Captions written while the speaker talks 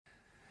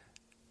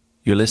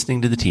You're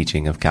listening to the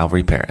teaching of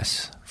Calvary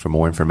Paris. For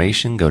more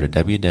information, go to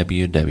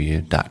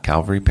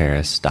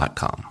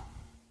www.calvaryparis.com.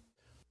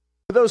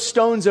 Those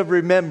stones of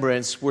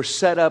remembrance were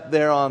set up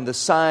there on the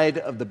side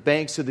of the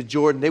banks of the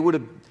Jordan. They would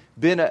have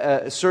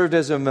been served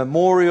as a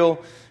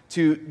memorial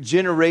to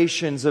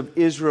generations of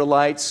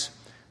Israelites.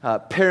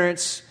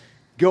 Parents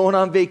going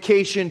on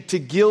vacation to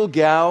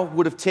Gilgal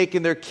would have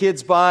taken their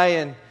kids by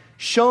and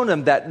shown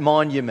them that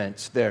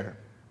monument there.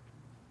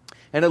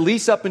 And at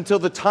least up until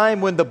the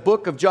time when the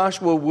book of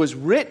Joshua was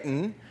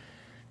written,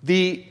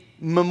 the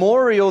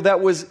memorial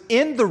that was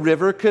in the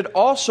river could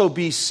also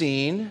be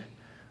seen,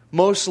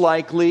 most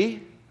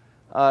likely,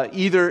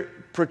 either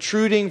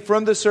protruding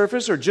from the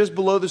surface or just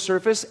below the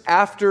surface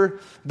after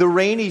the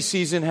rainy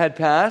season had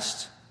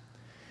passed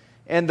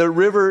and the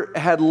river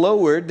had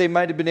lowered. They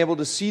might have been able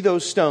to see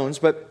those stones,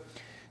 but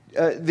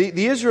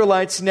the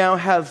Israelites now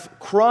have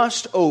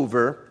crossed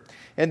over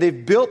and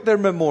they've built their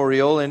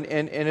memorial, and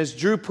as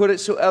Drew put it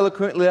so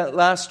eloquently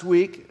last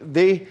week,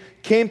 they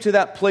came to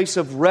that place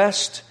of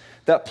rest,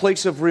 that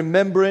place of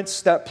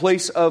remembrance, that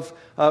place of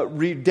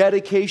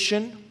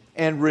rededication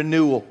and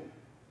renewal.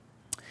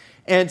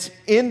 And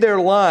in their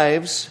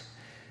lives,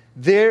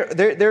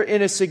 they're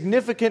in a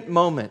significant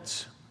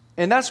moment.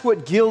 And that's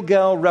what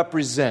Gilgal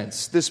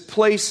represents. This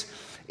place,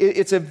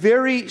 it's a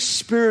very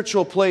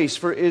spiritual place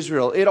for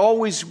Israel. It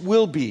always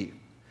will be.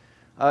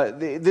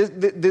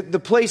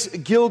 The place,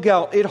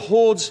 Gilgal, it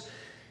holds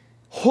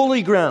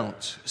holy ground,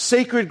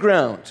 sacred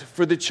ground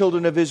for the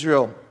children of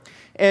Israel.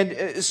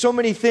 And so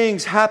many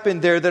things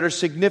happen there that are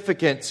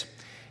significant.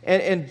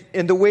 And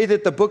the way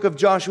that the book of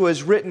Joshua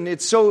is written,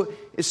 it's so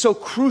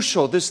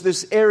crucial,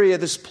 this area,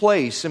 this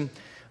place. And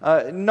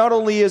not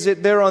only is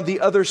it there on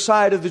the other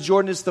side of the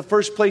Jordan, it's the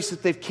first place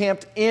that they've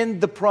camped in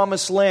the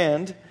promised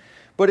land,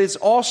 but it's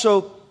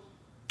also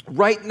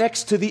right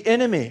next to the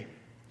enemy.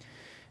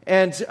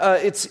 And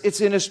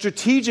it's in a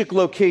strategic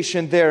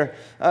location there,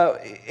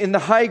 in the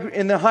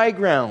high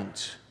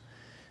ground.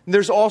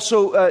 There's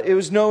also, it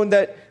was known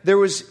that there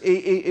was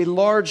a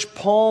large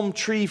palm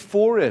tree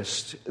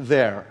forest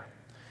there,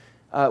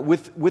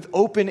 with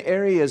open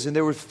areas, and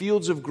there were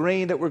fields of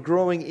grain that were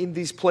growing in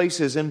these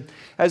places. And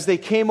as they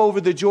came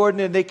over the Jordan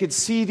and they could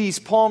see these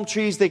palm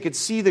trees, they could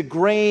see the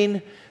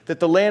grain that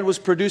the land was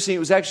producing. It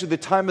was actually the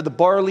time of the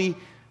barley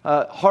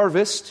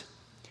harvest.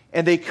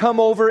 And they come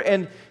over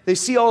and they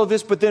see all of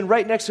this, but then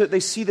right next to it,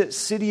 they see the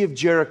city of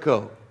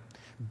Jericho,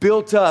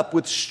 built up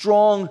with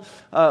strong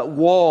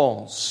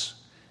walls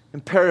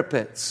and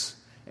parapets.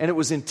 And it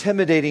was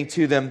intimidating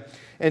to them.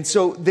 And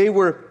so they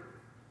were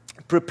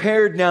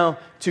prepared now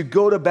to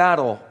go to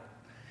battle.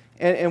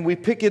 And we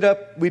pick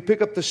up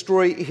the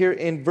story here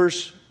in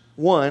verse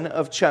 1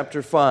 of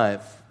chapter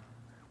 5,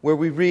 where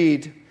we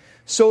read,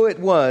 "So it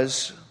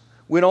was,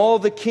 when all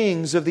the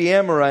kings of the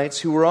Amorites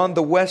who were on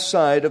the west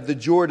side of the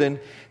Jordan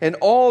and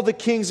all the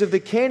kings of the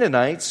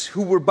Canaanites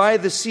who were by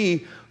the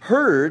sea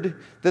heard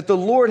that the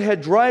Lord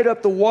had dried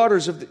up the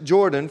waters of the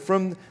Jordan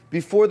from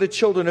before the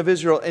children of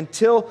Israel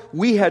until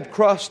we had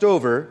crossed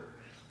over."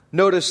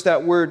 Notice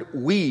that word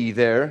 "we"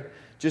 there,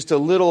 just a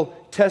little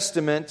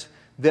testament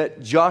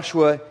that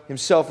Joshua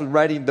himself is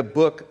writing the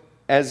book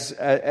as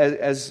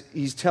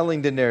he's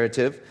telling the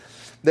narrative.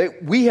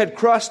 That we had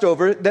crossed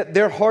over, that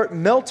their heart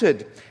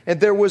melted, and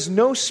there was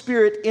no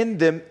spirit in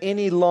them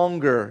any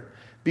longer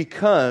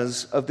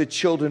because of the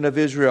children of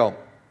Israel.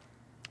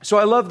 So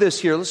I love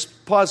this here. Let's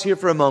pause here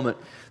for a moment.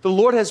 The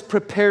Lord has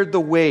prepared the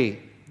way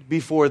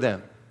before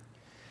them.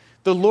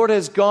 The Lord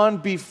has gone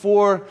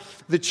before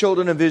the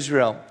children of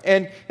Israel.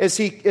 And as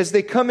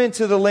they come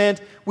into the land,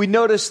 we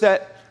notice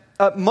that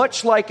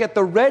much like at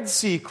the Red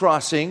Sea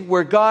crossing,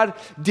 where God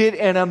did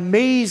an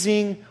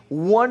amazing,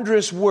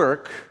 wondrous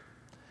work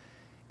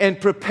and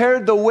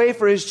prepared the way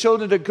for His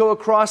children to go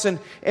across. And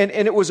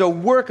it was a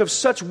work of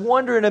such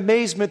wonder and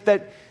amazement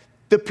that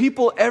the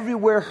people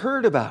everywhere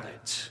heard about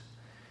it.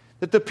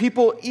 That the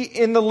people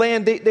in the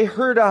land, they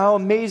heard how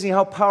amazing,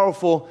 how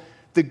powerful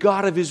the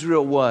God of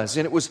Israel was.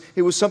 And it was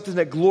something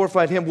that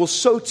glorified Him. Well,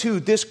 so too,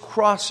 this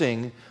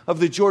crossing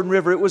of the Jordan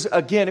River, it was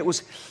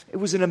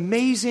an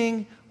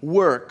amazing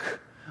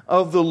work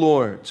of the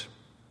Lord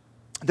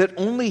that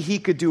only He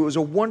could do. It was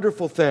a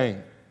wonderful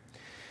thing.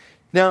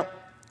 Now,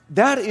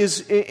 that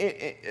is,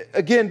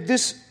 again,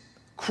 this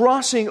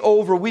crossing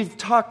over, we've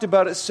talked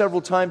about it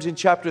several times in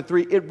chapter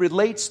 3. It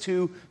relates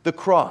to the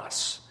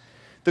cross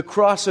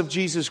of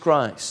Jesus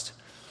Christ.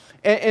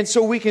 And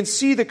so we can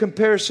see the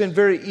comparison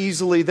very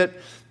easily that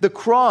the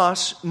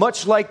cross,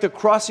 much like the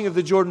crossing of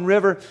the Jordan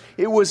River,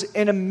 it was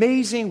an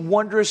amazing,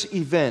 wondrous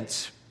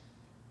event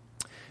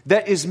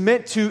that is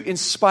meant to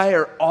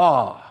inspire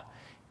awe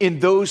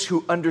in those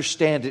who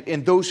understand it,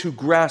 in those who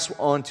grasp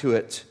onto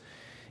it.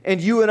 And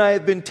you and I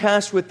have been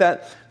tasked with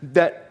that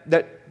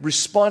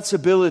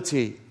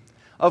responsibility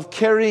of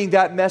carrying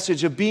that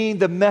message, of being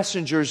the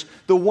messengers,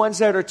 the ones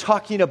that are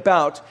talking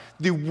about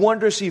the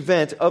wondrous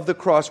event of the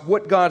cross,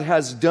 what God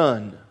has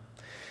done.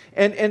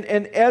 And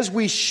as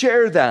we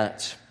share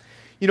that,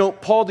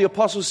 Paul the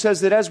Apostle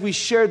says that as we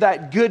share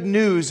that good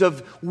news of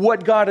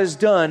what God has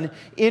done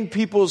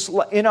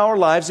in our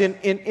lives,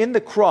 in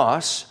the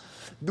cross,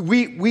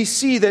 we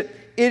see that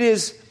it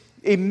is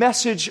a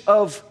message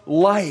of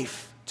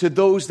life to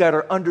those that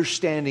are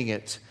understanding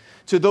it,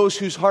 to those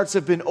whose hearts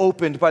have been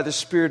opened by the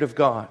Spirit of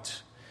God.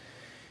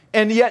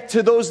 And yet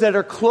to those that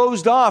are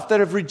closed off, that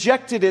have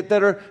rejected it,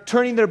 that are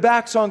turning their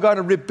backs on God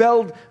and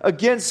rebelled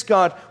against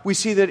God, we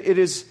see that it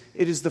is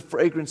the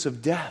fragrance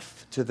of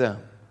death to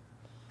them.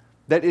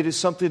 That it is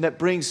something that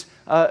brings,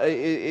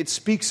 it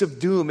speaks of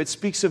doom, it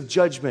speaks of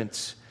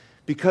judgment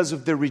because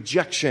of their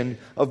rejection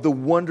of the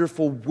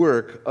wonderful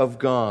work of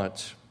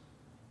God.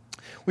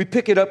 We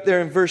pick it up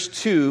there in verse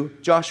 2,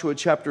 Joshua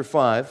chapter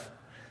 5,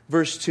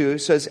 verse 2. It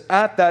says,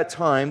 "At that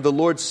time the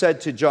Lord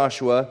said to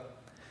Joshua,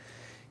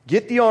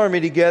 'Get the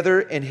army together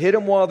and hit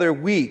them while they're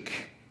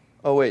weak.'"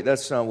 Oh wait,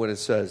 that's not what it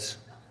says.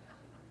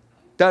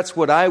 That's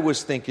what I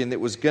was thinking it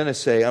was going to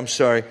say. I'm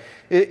sorry.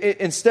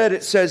 Instead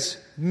it says,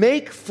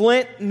 "Make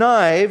flint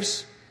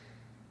knives."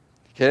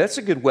 Okay, that's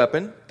a good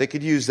weapon. They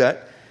could use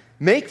that.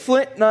 "Make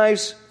flint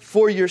knives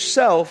for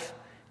yourself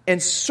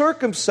and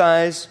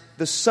circumcise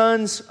the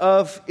sons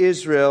of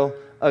Israel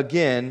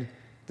again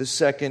the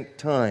second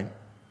time."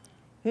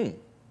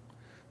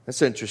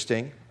 That's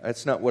interesting.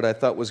 That's not what I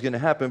thought was going to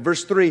happen.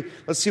 Verse 3,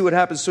 let's see what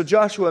happens. "So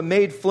Joshua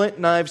made flint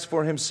knives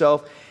for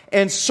himself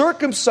and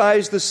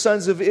circumcised the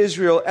sons of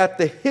Israel at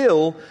the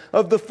hill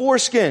of the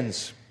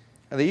foreskins."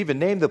 And they even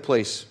named the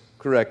place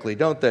correctly,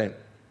 don't they?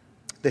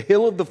 The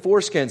hill of the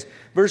foreskins.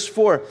 Verse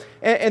 4,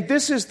 and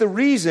this is the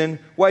reason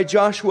why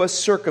Joshua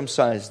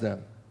circumcised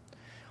them.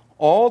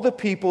 "All the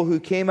people who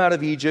came out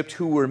of Egypt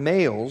who were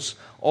males,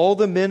 all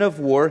the men of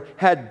war,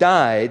 had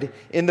died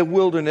in the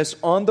wilderness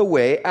on the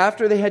way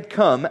after they had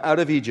come out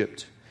of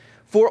Egypt.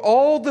 For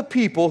all the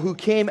people who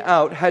came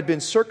out had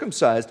been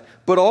circumcised,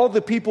 but all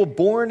the people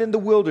born in the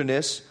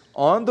wilderness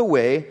on the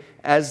way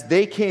as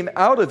they came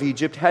out of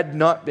Egypt had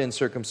not been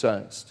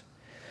circumcised.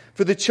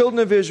 For the children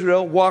of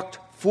Israel walked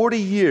 40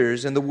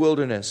 years in the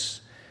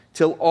wilderness,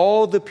 till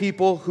all the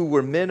people who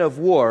were men of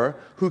war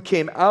who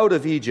came out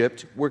of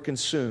Egypt were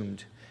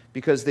consumed,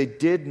 because they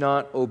did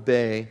not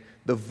obey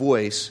the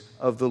voice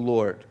of the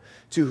Lord,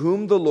 to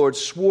whom the Lord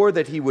swore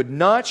that he would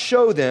not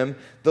show them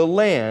the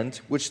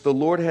land which the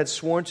Lord had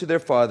sworn to their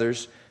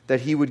fathers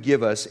that he would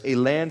give us, a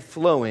land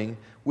flowing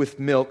with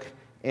milk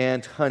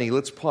and honey."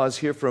 Let's pause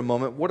here for a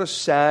moment. What a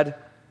sad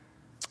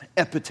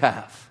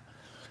epitaph,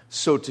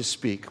 so to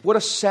speak. What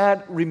a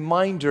sad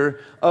reminder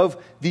of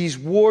these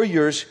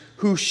warriors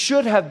who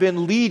should have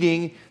been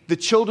leading the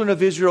children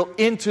of Israel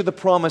into the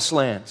promised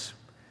land.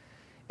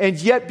 And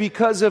yet,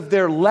 because of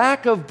their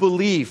lack of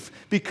belief,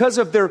 because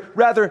of their,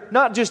 rather,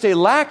 not just a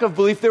lack of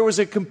belief, there was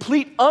a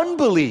complete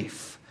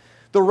unbelief.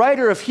 The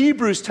writer of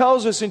Hebrews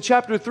tells us in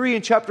chapter 3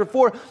 and chapter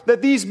 4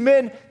 that these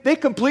men, they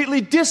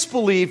completely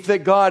disbelieved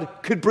that God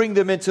could bring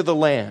them into the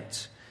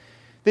land.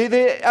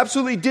 They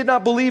absolutely did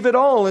not believe at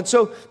all. And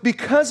so,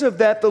 because of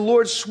that, the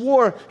Lord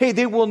swore, hey,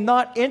 they will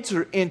not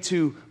enter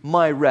into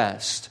my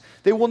rest.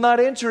 They will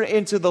not enter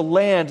into the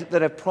land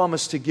that I've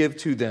promised to give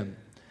to them.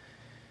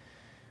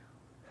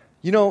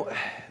 You know,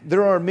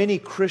 there are many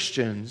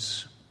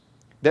Christians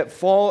that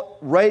fall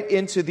right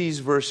into these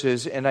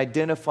verses and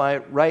identify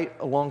right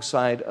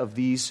alongside of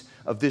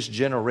this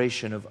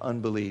generation of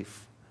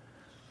unbelief,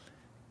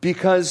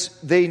 because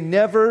they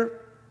never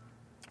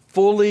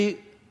fully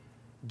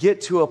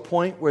get to a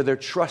point where they're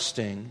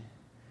trusting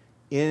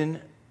in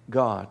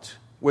God,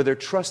 where they're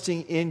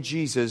trusting in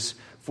Jesus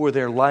for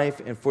their life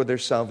and for their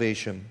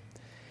salvation.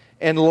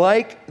 And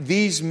like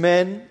these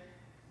men,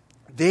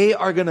 they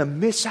are going to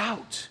miss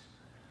out.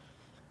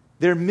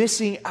 They're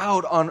missing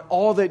out on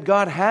all that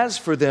God has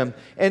for them.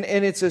 And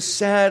it's a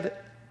sad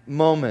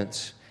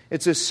moment.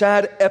 It's a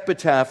sad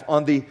epitaph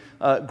on the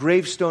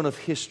gravestone of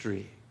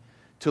history,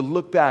 to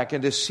look back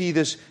and to see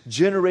this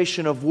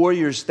generation of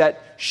warriors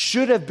that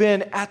should have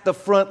been at the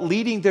front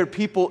leading their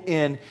people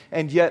in,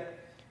 and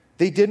yet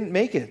they didn't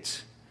make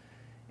it.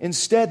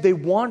 Instead, they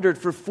wandered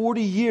for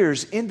 40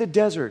 years in the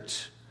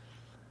desert,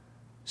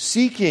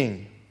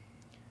 seeking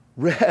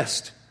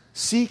rest,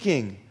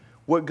 seeking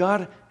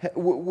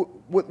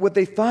what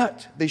they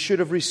thought they should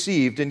have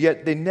received, and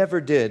yet they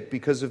never did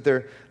because of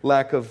their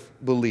lack of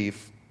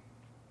belief.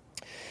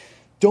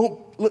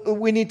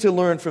 We need to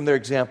learn from their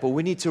example.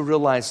 We need to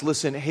realize,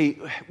 listen, hey,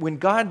 when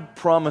God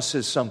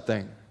promises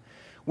something,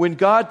 when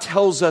God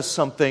tells us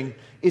something,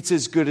 it's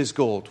as good as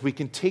gold. We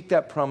can take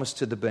that promise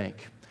to the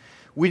bank.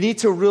 We need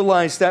to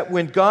realize that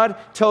when God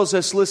tells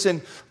us,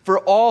 listen, for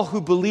all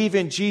who believe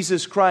in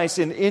Jesus Christ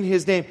and in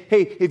His name,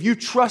 hey, if you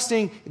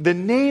trusting the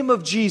name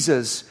of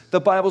Jesus, the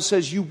Bible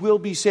says you will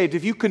be saved.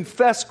 If you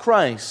confess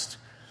Christ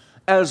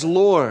as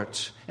Lord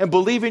and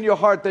believe in your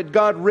heart that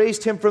God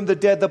raised Him from the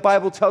dead, the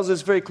Bible tells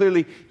us very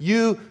clearly,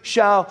 you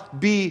shall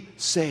be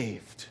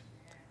saved.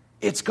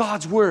 It's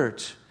God's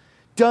word.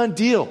 Done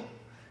deal.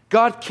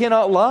 God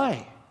cannot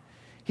lie.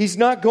 He's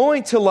not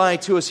going to lie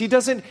to us. He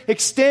doesn't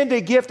extend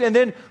a gift and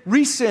then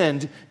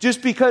rescind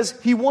just because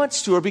He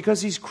wants to or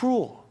because He's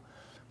cruel.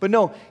 But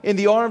no, in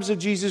the arms of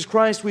Jesus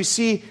Christ, we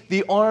see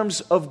the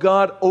arms of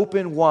God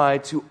open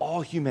wide to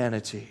all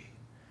humanity.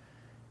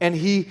 And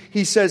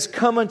He says,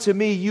 "Come unto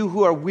me, you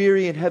who are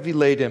weary and heavy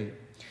laden."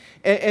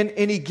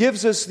 And He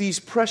gives us these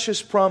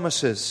precious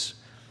promises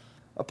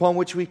upon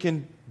which we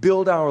can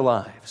build our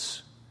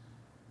lives.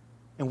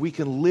 And we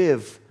can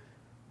live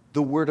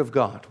the Word of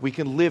God. We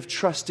can live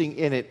trusting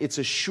in it. It's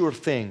a sure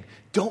thing.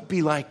 Don't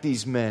be like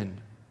these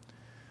men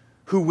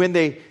who, when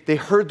they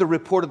heard the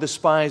report of the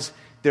spies,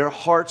 their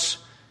hearts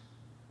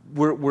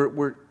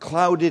were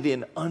clouded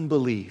in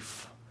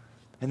unbelief.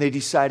 And they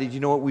decided, you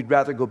know what, we'd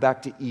rather go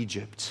back to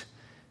Egypt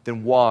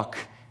than walk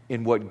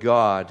in what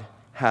God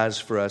has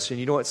for us. And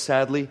you know what,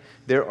 sadly,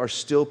 there are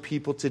still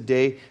people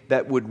today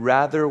that would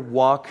rather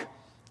walk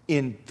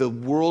in the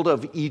world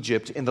of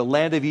Egypt, in the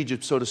land of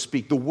Egypt, so to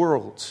speak, the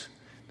world,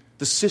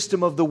 the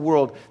system of the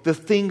world, the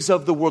things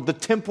of the world, the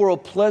temporal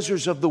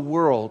pleasures of the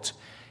world,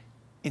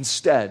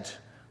 instead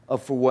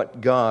of for what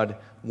God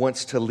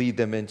wants to lead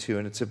them into.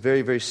 And it's a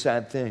very, very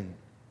sad thing.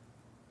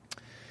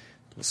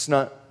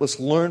 Let's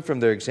learn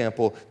from their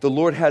example. The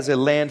Lord has a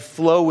land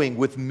flowing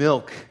with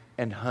milk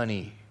and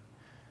honey.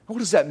 What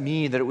does that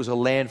mean, that it was a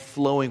land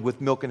flowing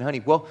with milk and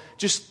honey? Well,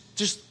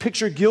 just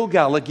picture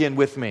Gilgal again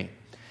with me.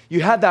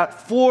 You had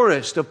that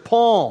forest of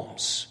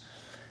palms.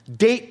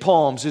 Date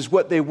palms is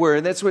what they were.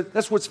 And that's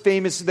what's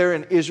famous there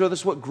in Israel.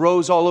 That's what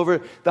grows all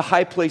over the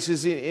high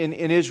places in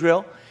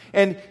Israel.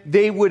 And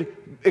they would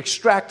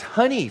extract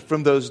honey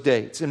from those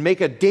dates and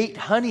make a date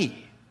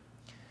honey.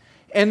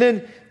 And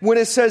then when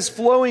it says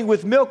flowing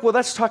with milk, well,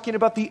 that's talking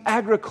about the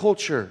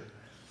agriculture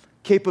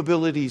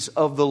capabilities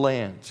of the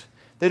land.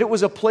 That it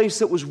was a place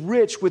that was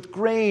rich with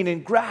grain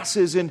and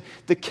grasses, and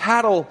the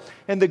cattle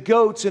and the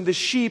goats and the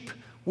sheep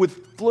would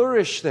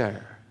flourish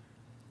there.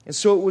 And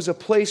so it was a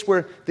place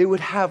where they would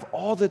have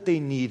all that they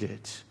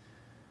needed.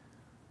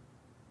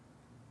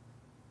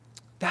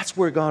 That's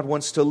where God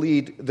wants to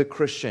lead the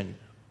Christian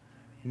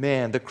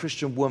man, the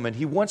Christian woman.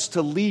 He wants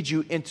to lead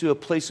you into a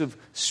place of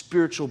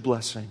spiritual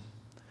blessing.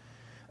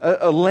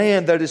 A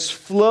land that is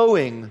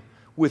flowing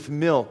with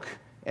milk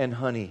and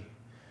honey.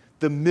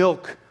 The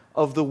milk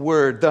of the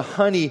Word, the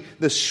honey,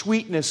 the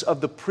sweetness of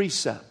the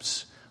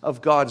precepts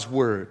of God's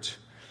Word.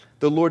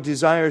 The Lord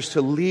desires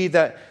to lead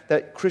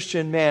that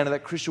Christian man and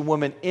that Christian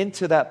woman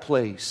into that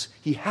place.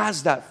 He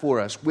has that for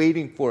us,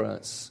 waiting for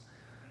us.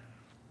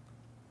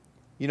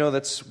 You know,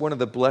 that's one of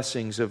the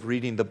blessings of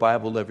reading the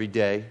Bible every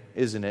day,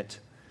 isn't it?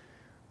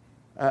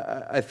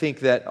 I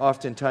think that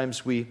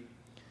oftentimes we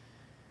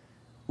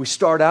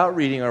start out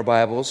reading our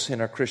Bibles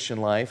in our Christian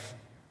life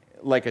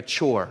like a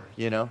chore,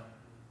 you know.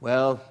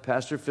 Well,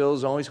 Pastor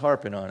Phil's always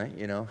harping on it,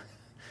 you know.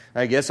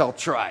 I guess I'll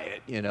try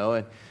it, you know.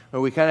 And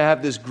or we kind of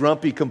have this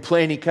grumpy,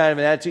 complaining kind of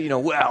an attitude, you know,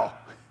 well,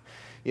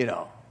 you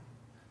know.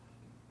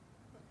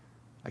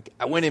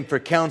 I went in for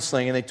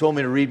counseling and they told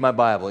me to read my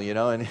Bible, you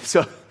know. And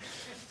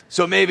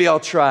so maybe I'll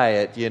try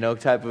it, you know,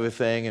 type of a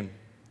thing. And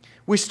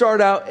we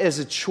start out as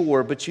a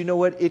chore, but you know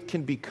what? It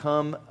can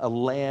become a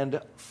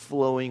land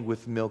flowing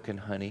with milk and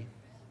honey.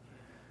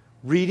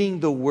 Reading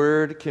the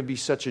Word can be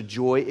such a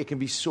joy. It can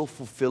be so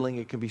fulfilling.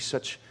 It can be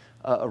such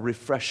a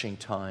refreshing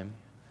time.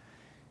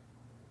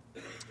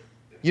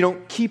 You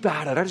know, keep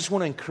at it. I just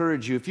want to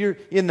encourage you. If you're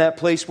in that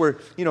place where,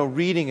 you know,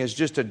 reading is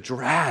just a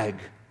drag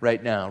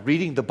right now,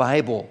 reading the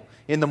Bible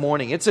in the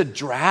morning, it's a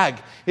drag.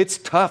 It's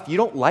tough. You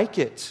don't like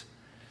it.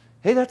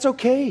 Hey, that's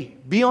okay.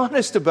 Be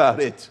honest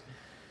about it.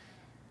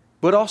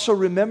 But also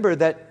remember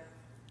that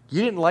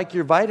you didn't like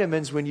your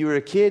vitamins when you were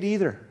a kid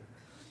either.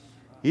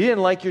 You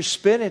didn't like your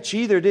spinach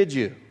either, did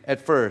you,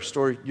 at first?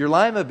 Or your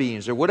lima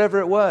beans or whatever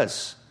it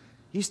was.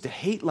 I used to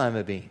hate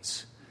lima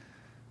beans.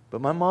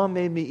 But my mom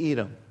made me eat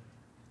them.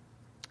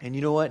 And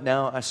you know what?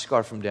 Now I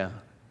scarf them down.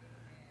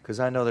 Because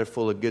I know they're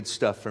full of good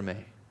stuff for me.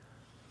 At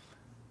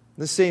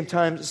the same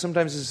time,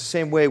 sometimes it's the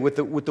same way with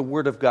the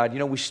Word of God. You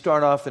know, we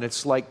start off and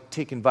it's like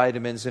taking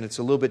vitamins and it's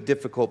a little bit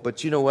difficult.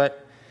 But you know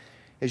what?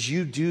 As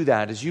you do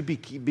that, as you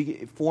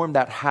form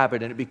that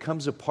habit and it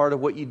becomes a part of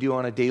what you do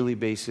on a daily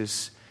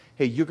basis,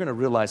 hey, you're going to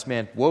realize,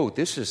 man, whoa,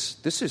 this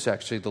is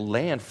actually the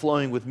land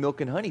flowing with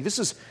milk and honey. This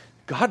is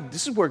God.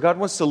 This is where God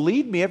wants to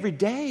lead me every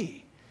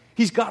day.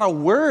 He's got a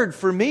word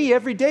for me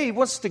every day. He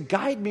wants to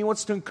guide me. He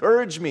wants to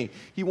encourage me.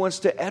 He wants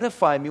to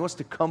edify me. He wants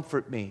to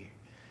comfort me.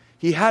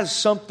 He has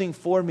something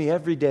for me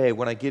every day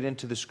when I get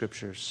into the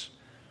Scriptures.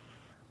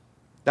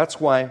 That's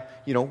why,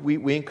 you know,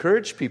 we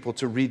encourage people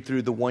to read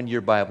through the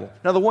one-year Bible.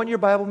 Now, the one-year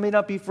Bible may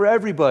not be for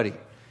everybody.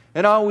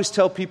 And I always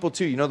tell people,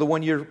 too, you know, the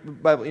one-year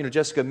Bible, you know,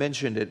 Jessica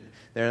mentioned it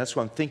there, and that's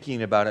why I'm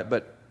thinking about it.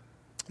 But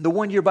the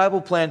one-year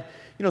Bible plan,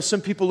 you know,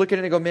 some people look at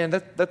it and go, man,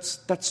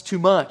 that's too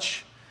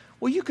much.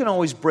 Well, you can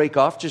always break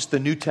off just the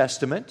New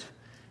Testament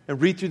and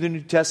read through the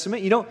New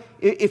Testament. You know,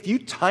 if you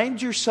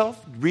timed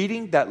yourself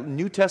reading that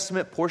New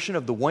Testament portion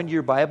of the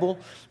one-year Bible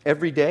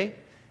every day,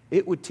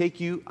 it would take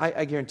you,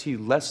 I guarantee you,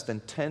 less than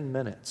 10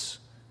 minutes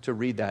to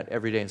read that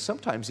every day. And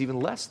sometimes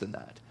even less than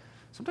that.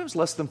 Sometimes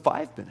less than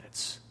 5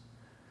 minutes.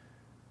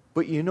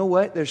 But you know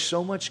what? There's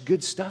so much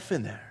good stuff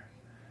in there.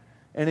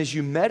 And as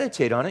you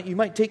meditate on it, you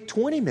might take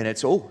 20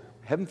 minutes. Oh,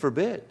 heaven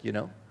forbid,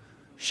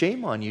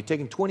 Shame on you,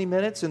 taking 20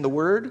 minutes in the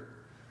Word.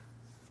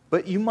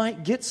 But you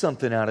might get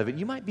something out of it.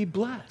 You might be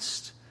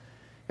blessed.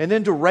 And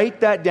then to write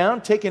that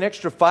down, take an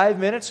extra 5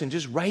 minutes and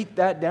just write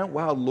that down.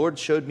 Wow, Lord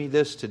showed me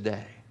this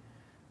today.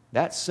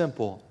 That's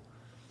simple.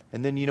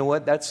 And then you know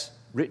what? That's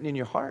written in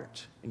your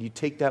heart. And you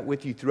take that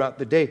with you throughout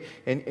the day.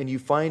 And you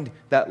find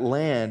that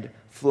land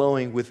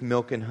flowing with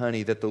milk and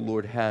honey that the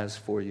Lord has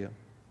for you.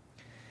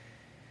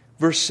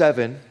 Verse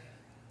 7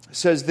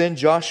 says, Then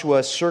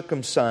Joshua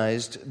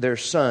circumcised their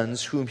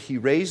sons, whom he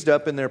raised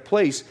up in their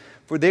place,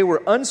 for they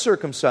were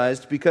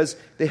uncircumcised because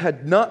they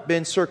had not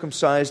been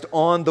circumcised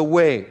on the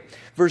way.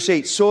 Verse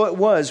 8, So it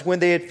was, when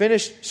they had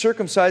finished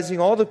circumcising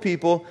all the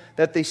people,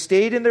 that they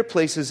stayed in their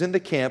places in the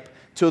camp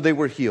till they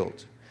were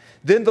healed.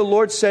 Then the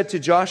Lord said to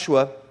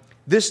Joshua,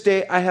 This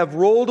day I have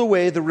rolled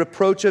away the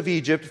reproach of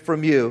Egypt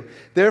from you.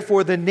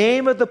 Therefore the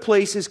name of the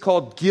place is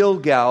called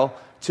Gilgal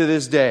to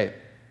this day.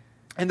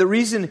 And the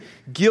reason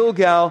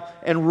Gilgal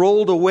and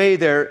rolled away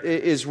there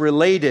is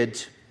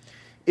related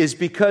is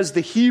because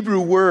the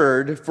Hebrew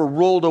word for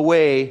rolled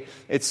away,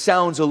 it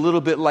sounds a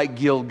little bit like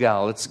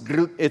Gilgal. It's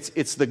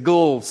the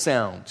gul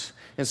sound.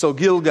 And so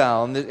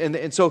Gilgal,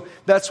 and so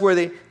that's where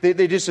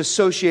they just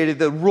associated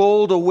the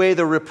rolled away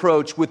the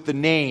reproach with the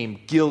name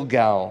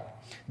Gilgal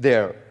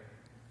there.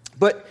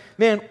 But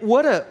man,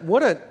 what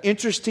an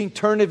interesting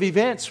turn of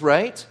events,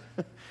 right?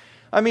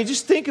 I mean,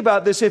 just think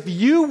about this. If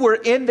you were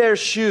in their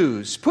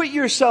shoes, put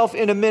yourself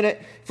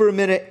for a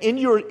minute in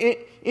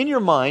your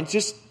mind.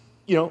 Just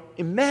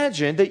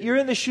imagine that you're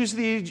in the shoes of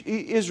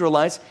the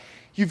Israelites.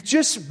 You've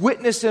just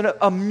witnessed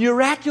a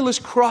miraculous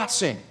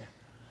crossing.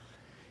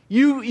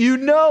 You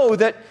know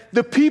that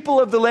the people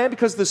of the land,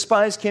 because the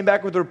spies came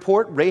back with a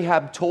report,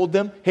 Rahab told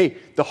them, hey,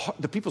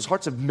 the people's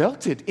hearts have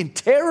melted in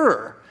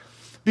terror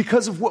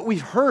because of what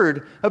we've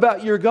heard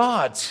about your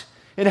gods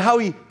and how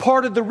he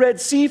parted the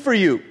Red Sea for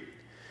you.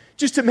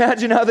 Just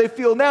imagine how they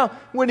feel now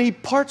when he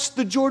parts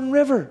the Jordan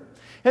River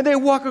and they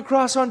walk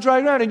across on dry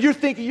ground, and you're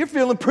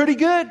feeling pretty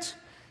good.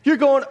 You're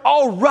going,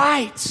 all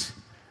right,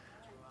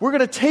 we're going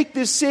to take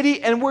this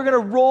city and we're going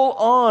to roll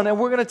on and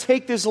we're going to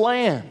take this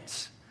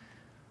land.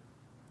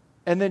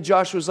 And then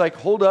Joshua's like,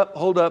 hold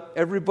up,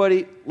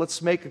 everybody,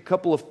 let's make a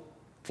couple of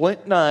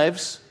flint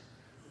knives.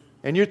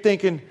 And you're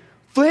thinking,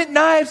 flint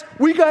knives?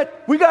 We got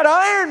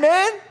iron,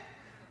 man.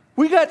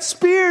 We got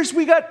spears,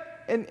 make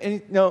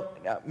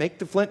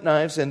the flint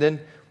knives, and then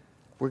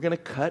we're going to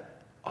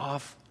cut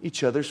off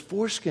each other's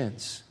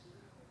foreskins.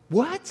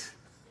 What?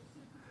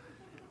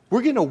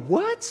 We're going to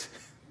what?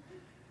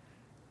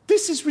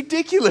 This is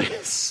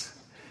ridiculous.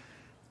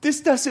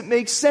 This doesn't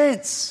make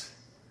sense.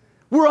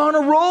 We're on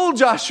a roll,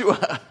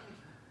 Joshua.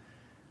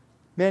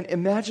 Man,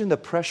 imagine the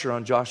pressure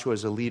on Joshua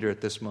as a leader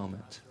at this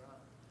moment.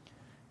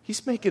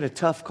 He's making a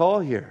tough call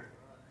here.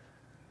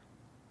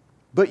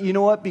 But you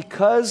know what?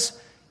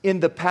 Because in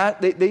the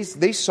past,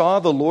 they saw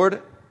the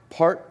Lord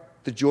part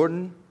the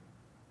Jordan.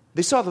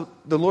 They saw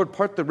the Lord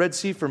part the Red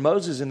Sea for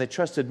Moses, and they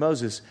trusted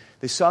Moses.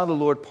 They saw the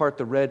Lord part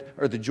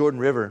the Jordan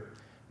River,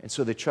 and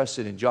so they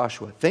trusted in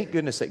Joshua. Thank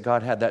goodness that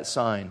God had that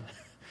sign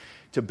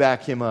to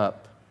back him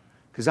up,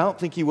 because I don't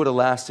think he would have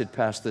lasted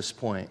past this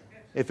point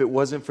if it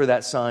wasn't for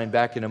that sign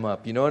backing him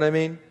up. You know what I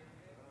mean?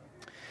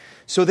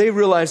 So they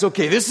realized,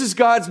 okay, this is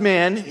God's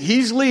man.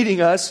 He's leading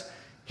us.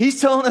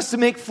 He's telling us to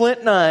make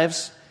flint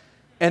knives,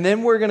 and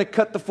then we're going to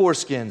cut the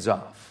foreskins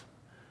off.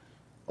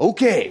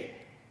 Okay.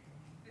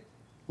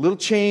 Little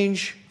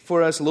change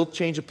for us, a little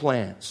change of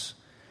plans.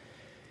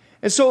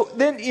 And so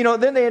then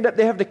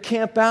they have to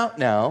camp out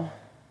now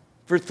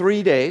for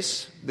 3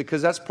 days,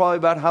 because that's probably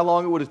about how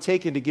long it would have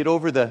taken to get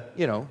over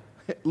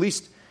at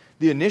least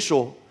the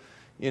initial,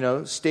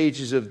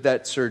 stages of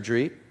that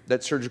surgery,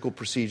 that surgical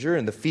procedure,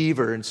 and the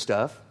fever and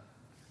stuff,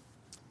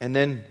 and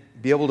then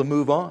be able to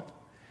move on.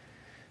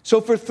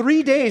 So for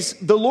 3 days,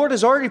 the Lord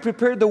has already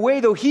prepared the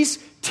way, though He's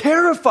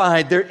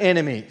terrified their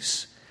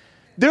enemies.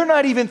 They're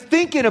not even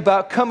thinking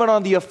about coming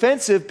on the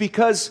offensive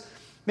because,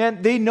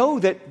 man, they know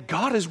that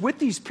God is with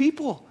these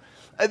people.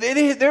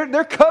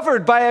 They're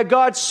covered by a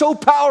God so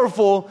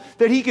powerful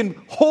that He can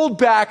hold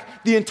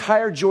back the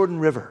entire Jordan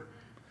River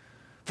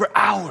for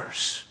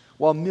hours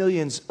while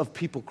millions of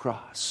people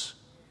cross.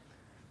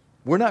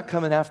 We're not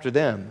coming after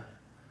them.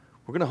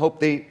 We're going to hope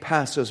they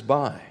pass us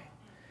by.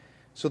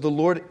 So the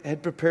Lord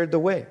had prepared the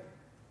way.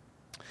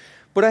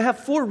 But I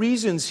have 4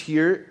 reasons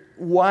here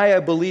why I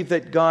believe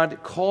that God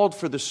called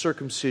for the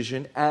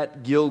circumcision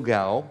at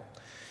Gilgal.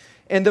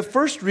 And the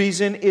first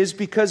reason is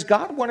because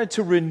God wanted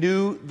to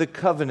renew the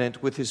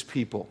covenant with His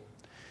people.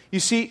 You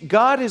see,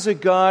 God is a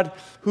God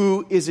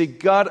who is a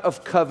God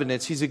of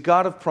covenants. He's a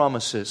God of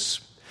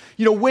promises.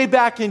 Way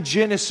back in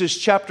Genesis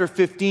chapter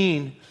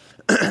 15,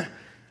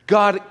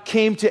 God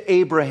came to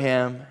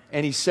Abraham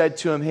and He said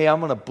to him, hey,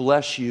 I'm going to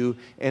bless you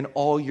and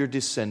all your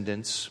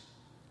descendants.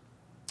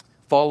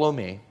 Follow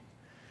me.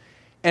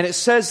 And it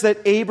says that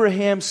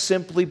Abraham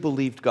simply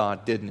believed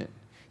God, didn't it?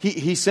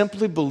 He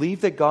simply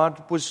believed that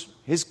God was,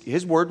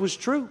 his word was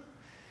true.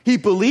 He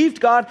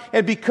believed God,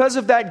 and because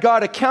of that,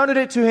 God accounted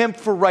it to him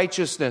for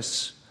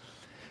righteousness.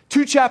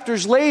 2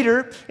 chapters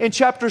later, in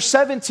chapter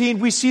 17,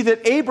 we see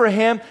that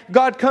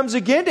God comes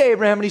again to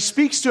Abraham and he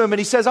speaks to him and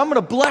he says, I'm going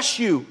to bless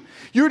you.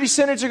 Your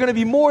descendants are going to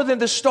be more than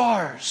the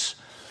stars.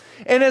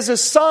 And as a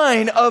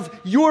sign of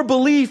your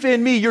belief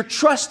in me, your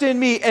trust in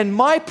me, and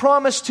my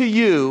promise to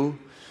you,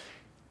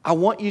 I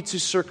want you to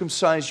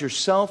circumcise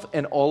yourself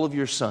and all of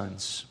your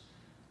sons.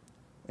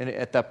 And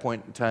at that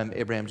point in time,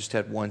 Abraham just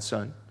had one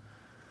son.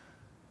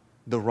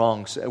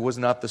 It was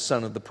not the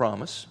son of the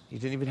promise. He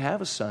didn't even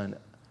have a son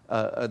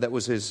that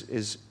was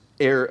his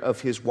heir of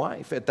his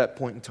wife at that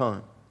point in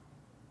time.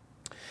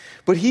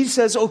 But he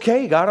says,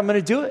 okay, God, I'm going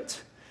to do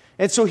it.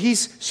 And so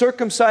he's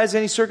circumcised,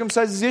 and he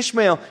circumcises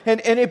Ishmael.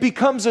 And it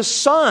becomes a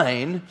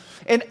sign,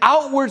 an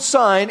outward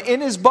sign in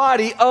his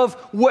body of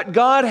what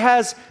God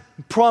has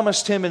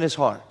promised him in his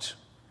heart.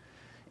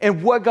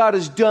 And what God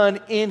has done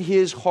in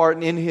his heart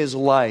and in his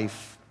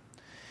life.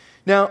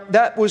 Now,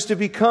 that was to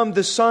become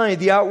the sign,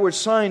 the outward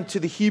sign to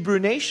the Hebrew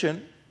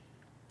nation.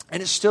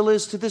 And it still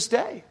is to this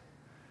day.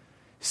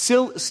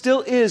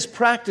 Still is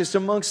practiced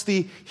amongst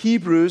the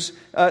Hebrews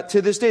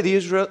to this day, the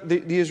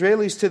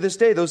Israelis to this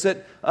day. Those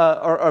that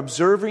are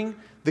observing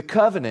the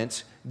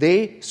covenant,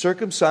 they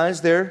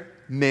circumcise their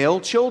male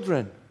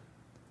children.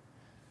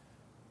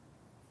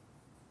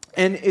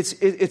 And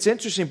it's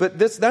interesting, but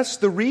that's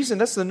the reason,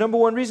 that's the number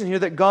one reason here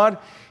that God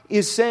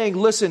is saying,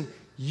 listen,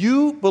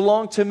 you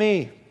belong to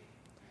me.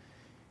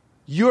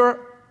 You're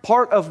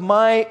part of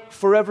my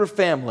forever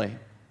family.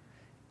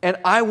 And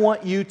I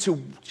want you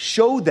to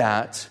show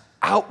that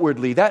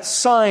outwardly, that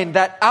sign,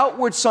 that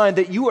outward sign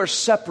that you are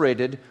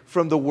separated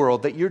from the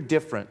world, that you're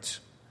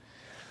different.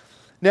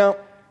 Now,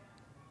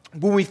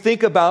 when we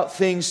think about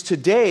things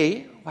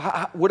today,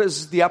 what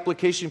is the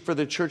application for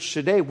the church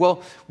today?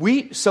 Well,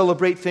 we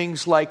celebrate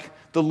things like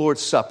the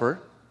Lord's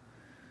Supper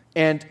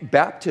and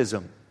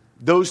baptism.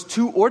 Those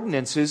two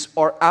ordinances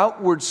are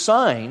outward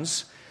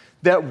signs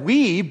that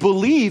we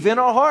believe in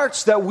our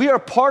hearts, that we are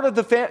part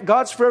of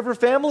God's forever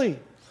family.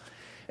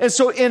 And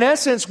so, in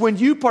essence, when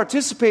you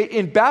participate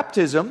in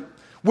baptism,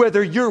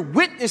 whether you're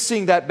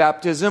witnessing that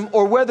baptism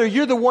or whether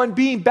you're the one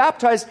being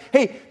baptized,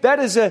 hey, that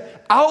is an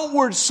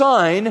outward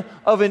sign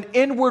of an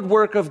inward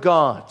work of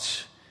God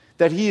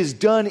that He has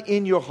done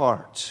in your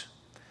heart.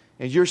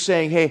 And you're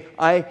saying, hey,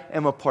 I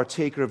am a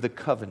partaker of the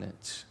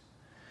covenant.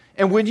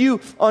 And when you,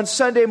 on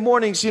Sunday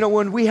mornings,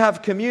 when we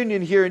have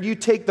communion here and you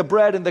take the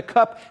bread and the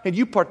cup and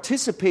you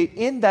participate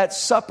in that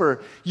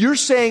supper, you're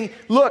saying,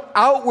 look,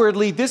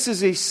 outwardly, this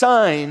is a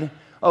sign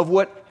of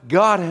what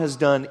God has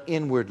done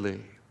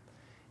inwardly.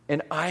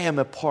 And I am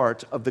a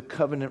part of the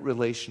covenant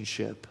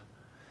relationship.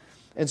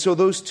 And so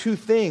those two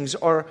things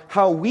are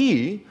how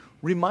we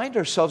remind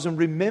ourselves and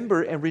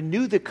remember and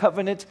renew the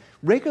covenant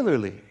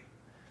regularly.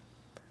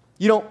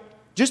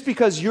 Just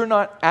because you're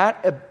not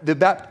at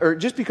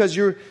just because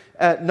you're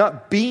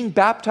not being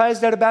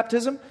baptized at a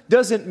baptism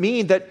doesn't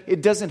mean that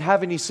it doesn't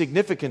have any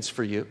significance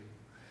for you.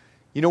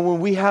 When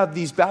we have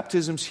these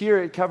baptisms here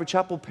at Calvary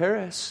Chapel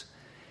Paris,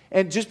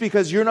 and just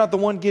because you're not the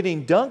one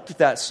getting dunked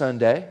that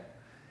Sunday,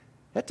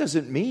 that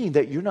doesn't mean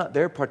that you're not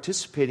there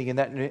participating in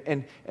that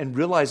and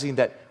realizing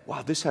that,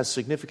 wow, this has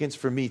significance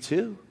for me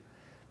too.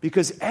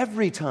 Because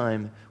every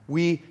time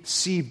we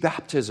see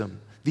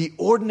baptism, the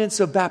ordinance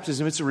of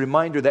baptism, it's a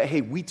reminder that, hey,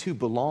 we too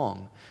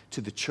belong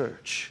to the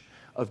church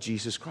of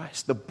Jesus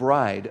Christ, the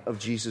bride of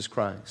Jesus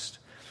Christ,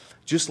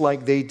 just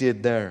like they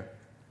did there.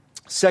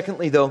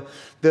 Secondly, though,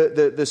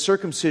 the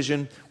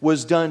circumcision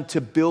was done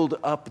to build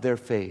up their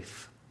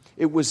faith.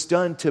 It was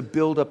done to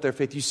build up their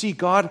faith. You see,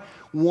 God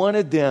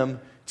wanted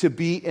them to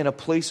be in a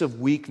place of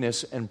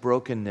weakness and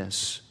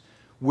brokenness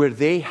where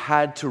they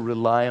had to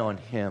rely on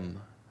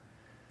Him.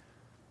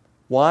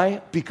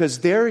 Why? Because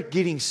they're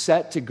getting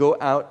set to go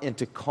out and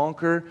to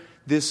conquer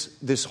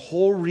this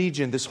whole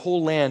region, this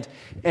whole land,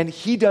 and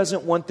He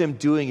doesn't want them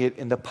doing it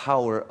in the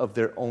power of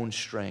their own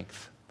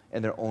strength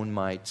and their own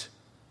might.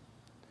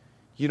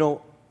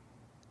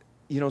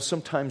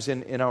 Sometimes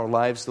in our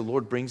lives, the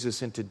Lord brings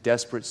us into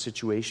desperate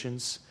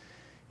situations,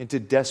 into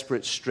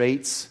desperate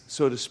straits,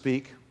 so to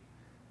speak.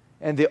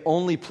 And the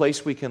only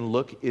place we can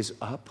look is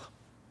up.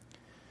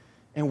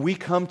 And we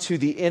come to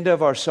the end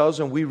of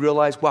ourselves and we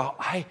realize, wow,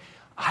 I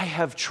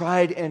have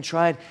tried and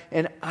tried,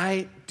 and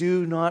I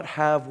do not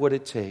have what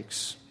it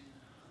takes.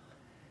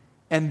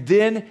 And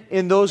then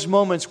in those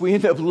moments, we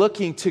end up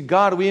looking to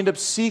God. We end up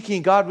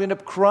seeking God. We end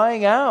up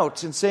crying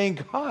out and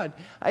saying, God,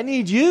 I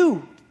need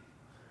you.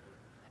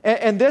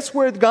 And that's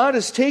where God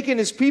has taken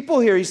His people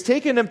here. He's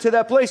taken them to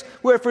that place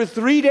where for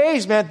 3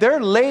 days, man,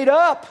 they're laid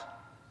up.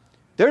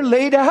 They're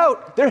laid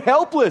out. They're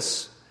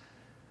helpless.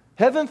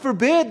 Heaven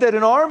forbid that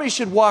an army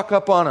should walk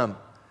up on them.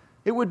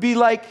 It would be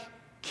like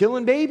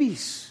killing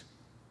babies.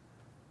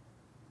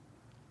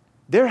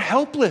 They're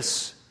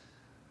helpless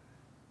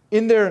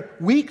in their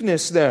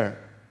weakness there.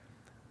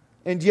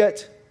 And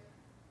yet,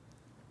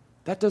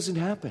 that doesn't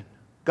happen.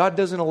 God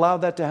doesn't allow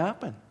that to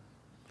happen.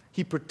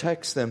 He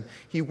protects them.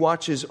 He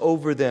watches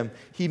over them.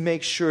 He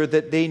makes sure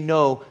that they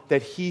know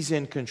that He's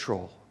in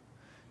control.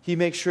 He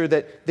makes sure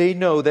that they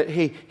know that,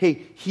 hey,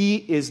 He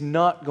is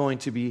not going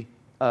to be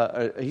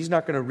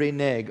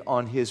renege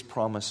on his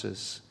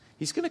promises.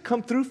 He's going to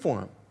come through for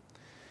him.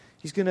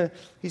 He's going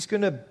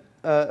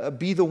to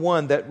be the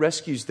one that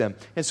rescues them.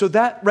 And so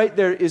that right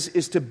there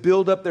is to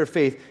build up their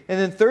faith. And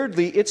then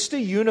thirdly, it's to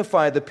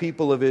unify the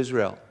people of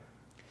Israel.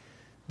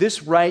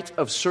 This rite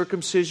of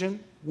circumcision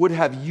would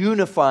have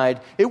unified,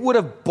 it would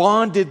have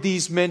bonded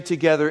these men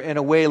together in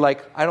a way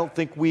like I don't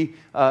think we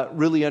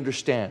really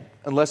understand.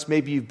 Unless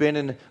maybe you've been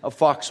in a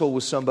foxhole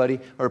with somebody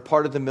or a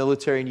part of the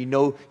military and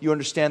you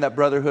understand that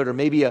brotherhood, or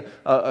maybe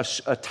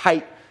a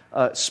tight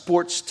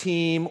sports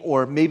team,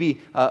 or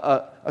maybe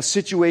a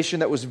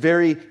situation that was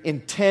very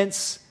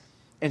intense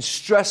and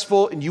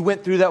stressful, and you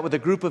went through that with a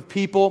group of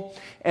people,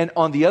 and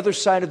on the other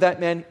side of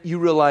that, man, you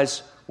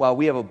realize, wow,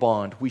 we have a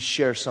bond. We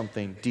share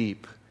something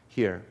deep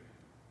here.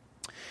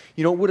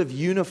 It would have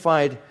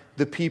unified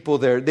the people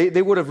there.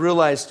 They would have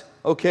realized,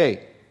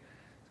 okay,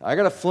 I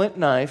got a flint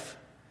knife,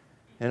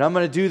 and I'm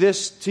going to do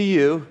this to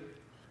you,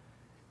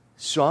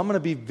 so I'm going to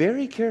be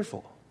very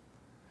careful.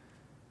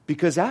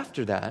 Because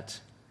after that,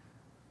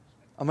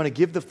 I'm going to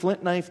give the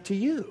flint knife to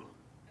you.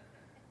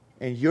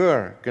 And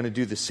you're going to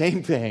do the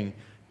same thing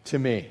to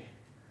me.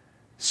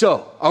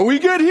 So, are we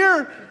good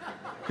here?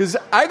 Because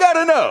I got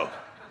to know.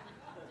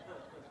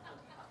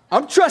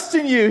 I'm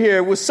trusting you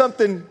here with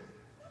something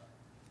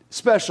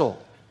special.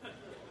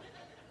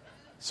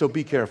 So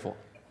be careful.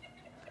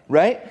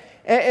 Right?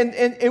 And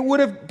it would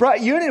have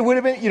brought unity. It would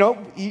have been,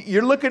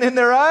 you're looking in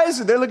their eyes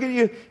and they're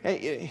looking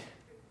at you.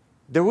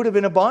 There would have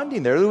been a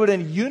bonding there. There would have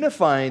been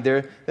unifying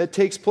there that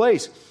takes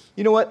place.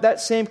 You know what? That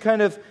same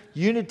kind of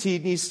unity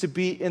needs to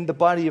be in the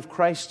body of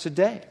Christ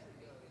today.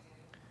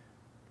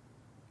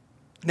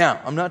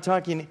 Now, I'm not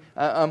talking,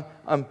 I'm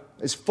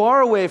as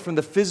far away from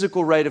the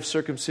physical rite of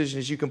circumcision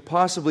as you can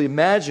possibly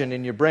imagine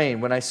in your brain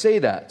when I say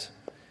that.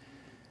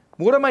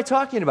 What am I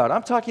talking about?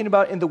 I'm talking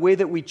about in the way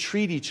that we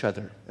treat each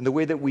other, in the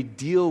way that we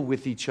deal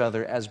with each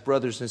other as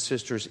brothers and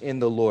sisters in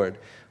the Lord.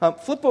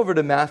 Flip over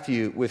to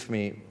Matthew with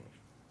me.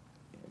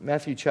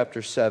 Matthew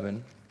chapter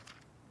 7.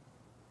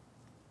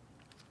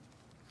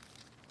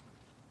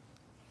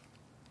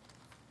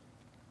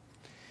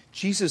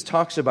 Jesus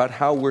talks about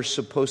how we're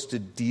supposed to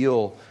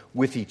deal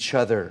with each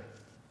other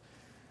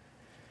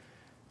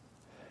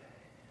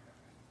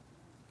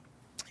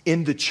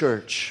in the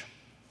church.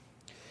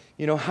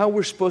 How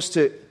we're supposed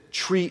to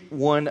treat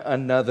one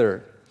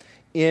another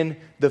in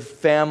the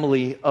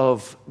family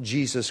of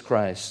Jesus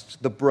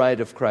Christ, the bride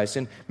of Christ.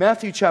 In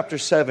Matthew chapter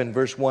 7,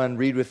 verse 1,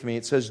 read with me.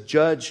 It says,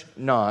 "Judge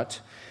not,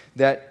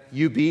 that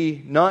you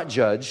be not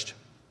judged.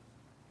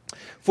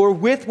 For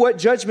with what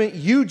judgment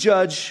you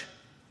judge,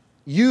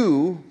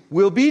 you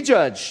will be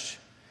judged.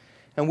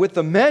 And with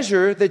the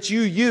measure that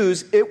you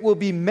use, it will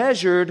be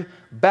measured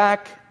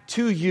back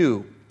to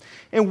you.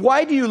 And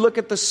why do you look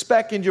at the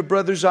speck in your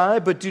brother's eye,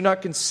 but do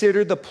not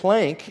consider the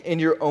plank in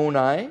your own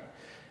eye?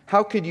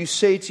 How could you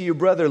say to your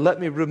brother, let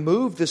me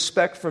remove the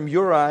speck from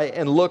your eye,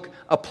 and look,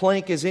 a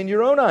plank is in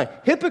your own eye?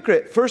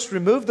 Hypocrite, first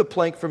remove the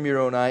plank from your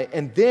own eye,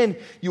 and then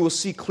you will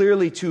see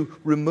clearly to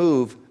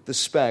remove the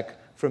speck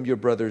from your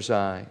brother's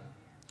eye."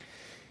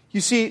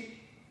 You see,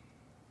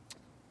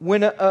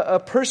 when a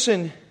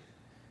person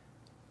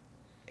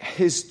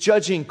is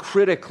judging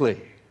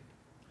critically,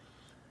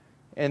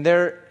 and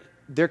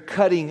they're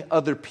cutting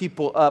other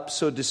people up,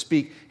 so to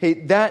speak, hey,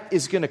 that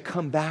is going to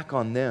come back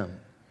on them.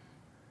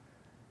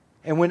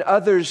 And when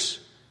others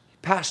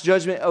pass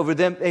judgment over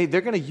them, hey,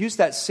 they're going to use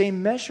that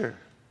same measure.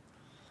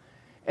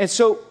 And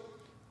so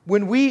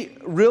when we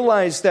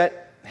realize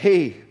that,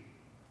 hey,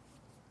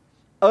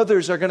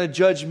 others are going to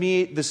judge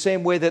me the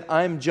same way that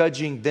I'm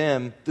judging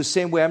them, the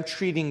same way I'm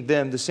treating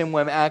them, the same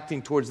way I'm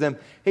acting towards them,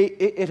 hey,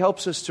 it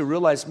helps us to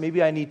realize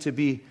maybe I need to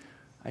be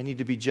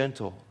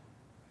gentle.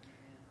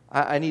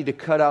 I need to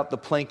cut out the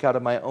plank out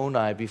of my own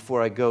eye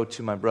before I go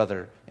to my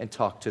brother and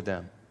talk to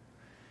them.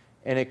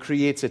 And it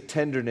creates a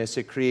tenderness,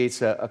 it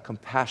creates a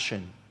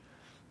compassion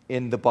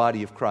in the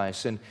body of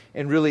Christ. And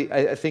really,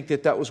 I think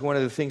that was one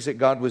of the things that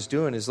God was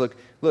doing is,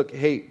 look,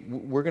 hey,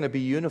 we're going to be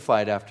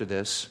unified after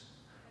this.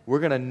 We're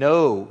going to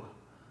know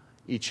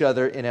each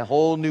other in a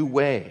whole new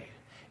way.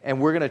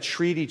 And we're going to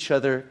treat each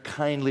other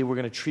kindly. We're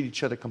going to treat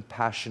each other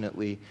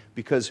compassionately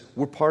because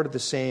we're part of the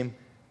same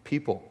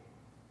people.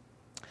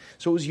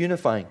 So it was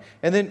unifying.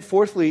 And then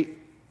fourthly,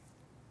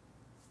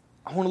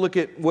 I want to look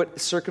at what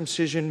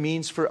circumcision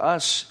means for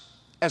us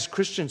as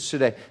Christians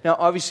today. Now,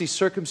 obviously,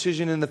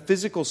 circumcision in the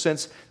physical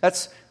sense,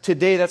 that's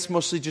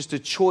mostly just a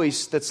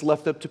choice that's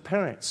left up to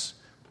parents,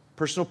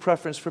 personal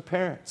preference for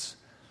parents.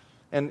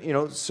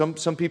 And,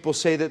 some people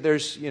say that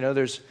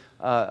there's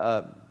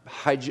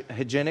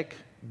hygienic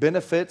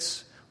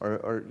benefits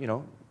or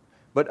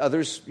but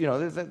others,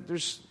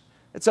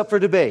 it's up for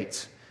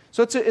debate.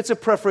 So it's a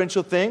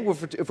preferential thing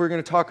if we're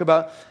going to talk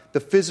about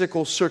the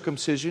physical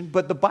circumcision.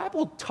 But the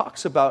Bible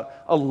talks about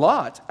a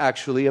lot,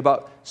 actually,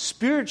 about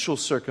spiritual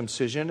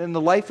circumcision in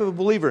the life of a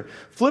believer.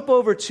 Flip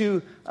over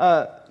to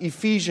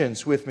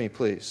Ephesians with me,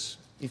 please.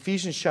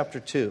 Ephesians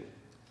chapter 2.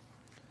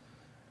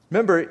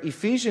 Remember,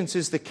 Ephesians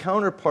is the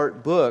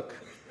counterpart book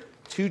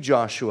to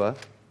Joshua.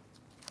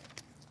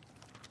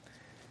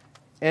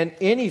 And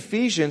in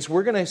Ephesians,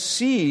 we're going to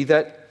see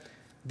that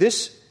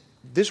this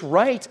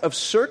rite of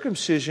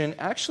circumcision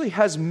actually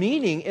has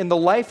meaning in the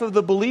life of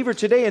the believer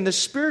today in the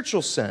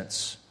spiritual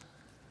sense.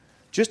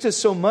 Just as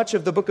so much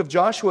of the book of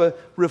Joshua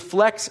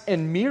reflects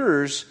and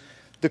mirrors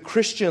the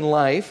Christian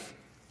life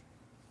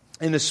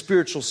in the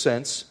spiritual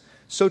sense,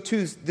 so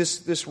too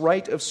this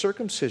rite of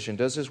circumcision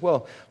does as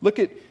well. Look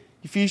at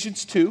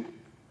Ephesians 2,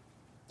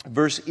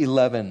 verse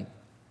 11.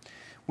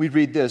 We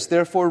read this,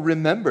 "Therefore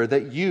remember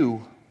that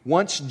you,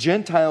 once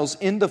Gentiles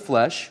in the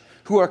flesh,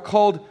 who are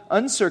called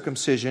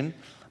uncircumcision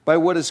by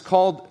what is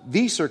called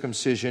the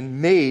circumcision,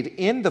 made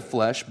in the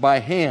flesh by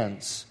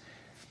hands,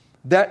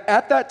 that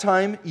at that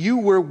time you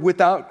were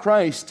without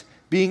Christ,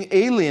 being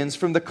aliens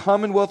from the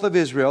commonwealth of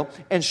Israel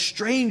and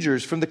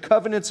strangers from the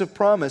covenants of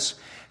promise,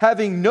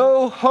 having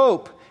no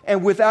hope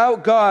and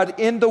without God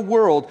in the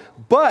world.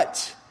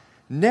 But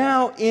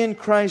now in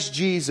Christ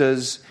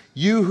Jesus,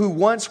 you who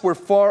once were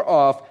far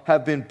off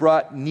have been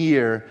brought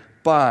near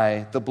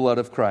by the blood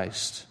of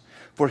Christ.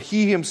 For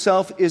he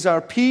himself is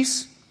our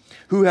peace,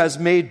 who has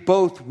made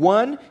both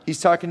one,"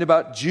 he's talking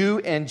about Jew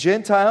and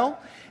Gentile,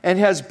 "and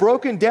has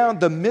broken down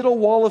the middle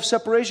wall of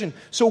separation."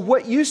 So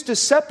what used to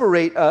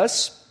separate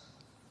us,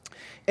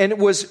 and it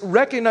was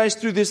recognized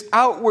through this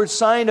outward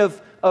sign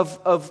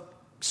of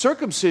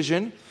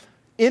circumcision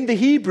in the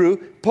Hebrew,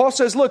 Paul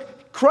says,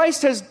 look,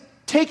 Christ has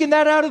taken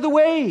that out of the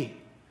way.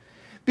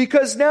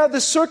 Because now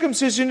the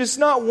circumcision is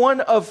not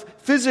one of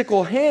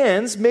physical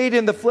hands, made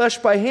in the flesh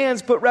by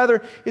hands, but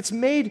rather it's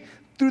made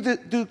through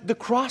the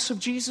cross of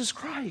Jesus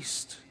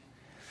Christ.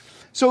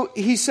 So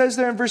he says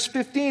there in verse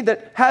 15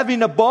 that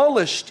having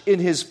abolished in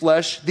his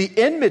flesh the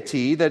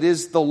enmity, that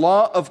is the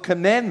law of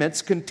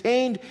commandments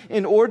contained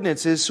in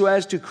ordinances, so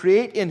as to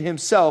create in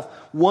himself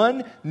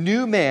one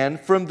new man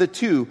from the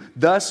two,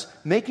 thus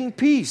making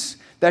peace,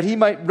 that he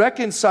might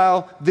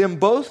reconcile them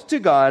both to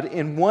God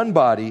in one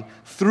body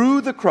through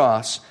the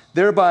cross,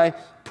 thereby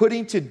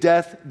putting to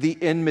death the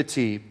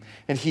enmity.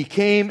 And he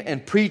came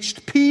and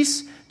preached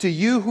peace to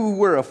you who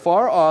were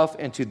afar off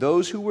and to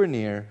those who were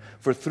near.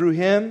 For through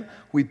him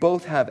we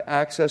both have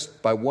access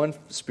by one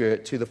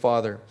Spirit to the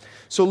Father.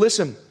 So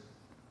listen,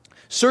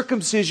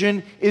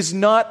 circumcision is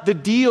not the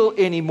deal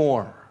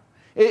anymore.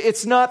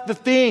 It's not the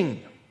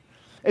thing.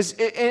 As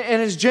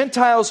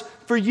Gentiles,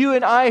 for you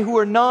and I who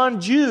are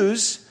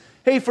non-Jews,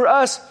 hey, for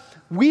us,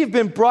 we've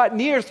been brought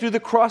near through the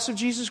cross of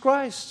Jesus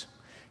Christ.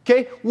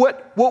 Okay?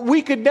 What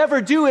we could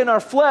never do in our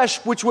flesh,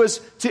 which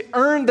was to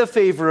earn the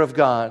favor of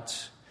God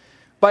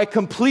by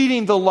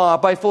completing the law,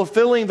 by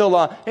fulfilling the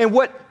law, and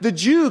what the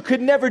Jew could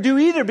never do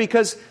either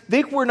because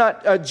they were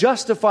not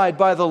justified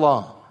by the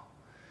law.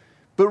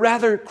 But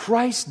rather,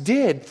 Christ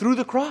did through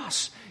the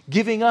cross,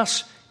 giving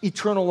us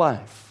eternal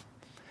life.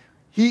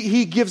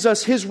 He gives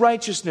us his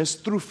righteousness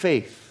through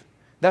faith.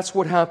 That's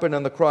what happened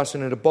on the cross,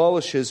 and it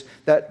abolishes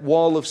that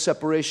wall of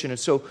separation. And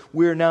so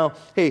we're now,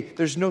 hey,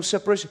 there's no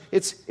separation.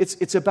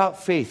 It's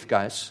about faith,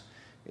 guys.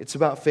 It's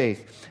about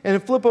faith. And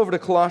then flip over to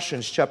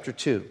Colossians chapter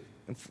 2.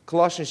 In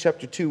Colossians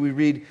chapter 2, we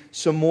read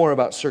some more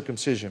about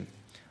circumcision.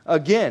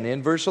 Again,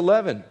 in verse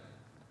 11,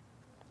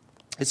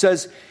 it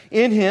says,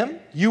 "In him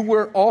you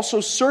were also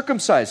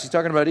circumcised." He's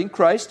talking about in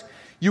Christ.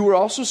 "You were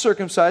also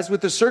circumcised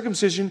with the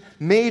circumcision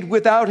made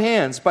without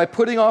hands, by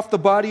putting off the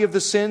body of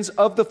the sins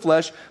of the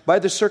flesh by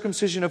the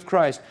circumcision of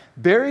Christ,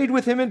 buried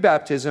with him in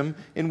baptism,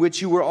 in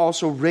which you were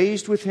also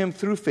raised with him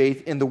through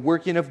faith in the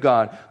working of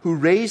God, who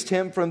raised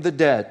him from the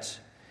dead.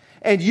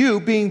 And you,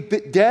 being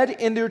dead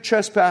in your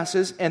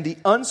trespasses and the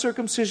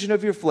uncircumcision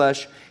of your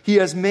flesh, he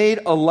has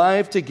made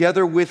alive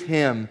together with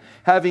him,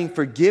 having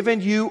forgiven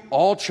you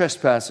all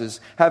trespasses,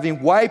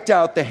 having wiped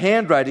out the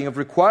handwriting of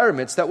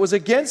requirements that was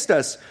against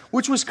us,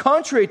 which was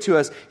contrary to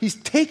us. He's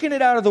taken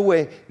it out of the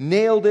way,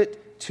 nailed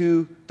it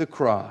to the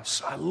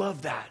cross." I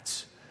love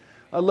that.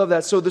 I love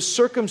that. So the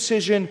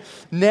circumcision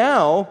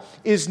now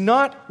is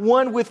not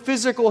one with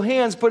physical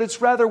hands, but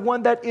it's rather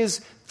one that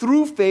is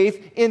through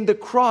faith in the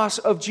cross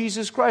of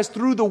Jesus Christ,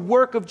 through the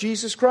work of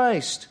Jesus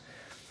Christ.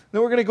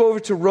 Then we're going to go over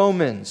to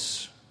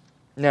Romans.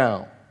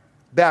 Now,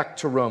 back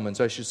to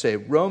Romans, I should say.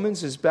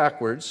 Romans is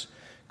backwards.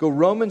 Go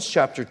Romans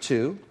chapter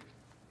 2.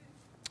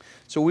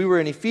 So we were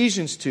in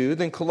Ephesians 2,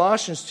 then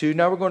Colossians 2.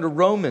 Now we're going to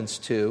Romans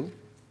 2.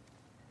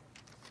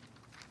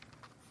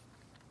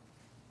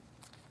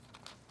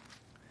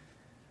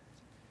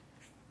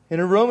 And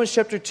in Romans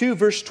chapter 2,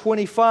 verse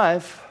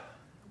 25,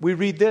 we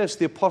read this.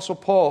 The Apostle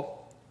Paul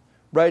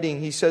writing,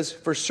 he says,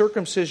 "For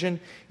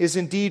circumcision is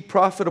indeed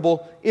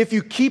profitable if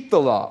you keep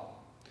the law.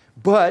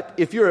 But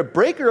if you're a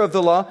breaker of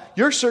the law,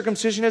 your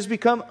circumcision has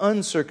become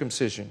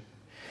uncircumcision.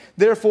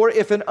 Therefore,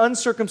 if an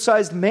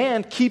uncircumcised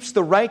man keeps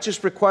the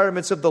righteous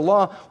requirements of the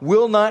law,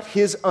 will not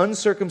his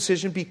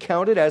uncircumcision be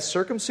counted as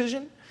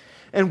circumcision?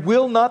 And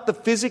will not the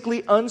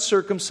physically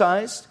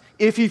uncircumcised,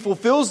 if he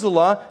fulfills the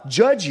law,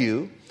 judge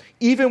you,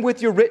 even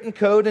with your written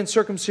code and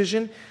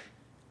circumcision,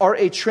 are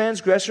a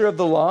transgressor of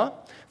the law?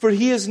 For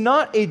he is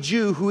not a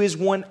Jew who is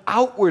one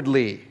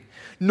outwardly,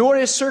 nor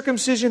is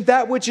circumcision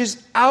that which is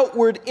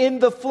outward in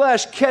the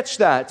flesh." Catch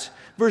that.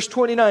 Verse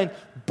 29,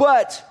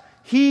 "But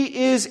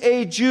He is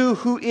a Jew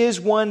who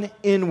is one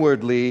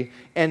inwardly,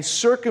 and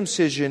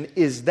circumcision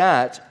is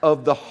that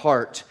of the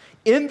heart,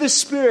 in the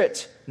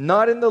spirit,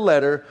 not in the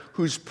letter,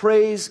 whose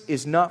praise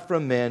is not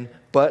from men,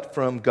 but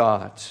from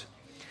God.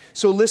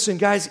 So listen,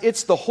 guys,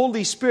 it's the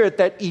Holy Spirit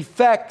that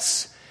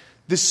effects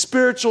the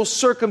spiritual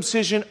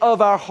circumcision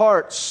of our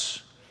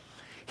hearts.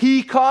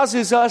 He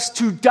causes us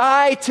to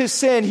die to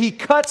sin. He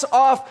cuts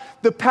off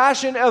the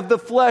passion of the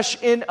flesh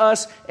in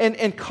us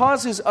and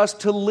causes us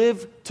to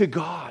live to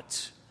God.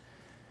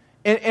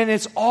 And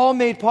it's all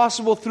made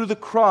possible through the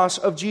cross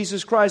of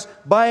Jesus Christ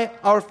by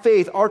our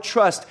faith, our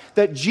trust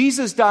that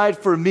Jesus died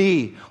for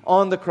me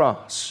on the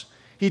cross.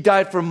 He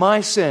died for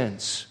my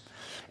sins.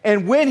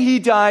 And when He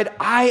died,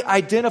 I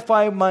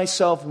identify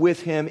myself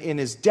with Him in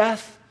His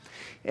death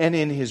and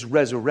in His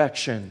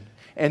resurrection.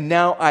 And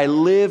now I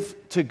live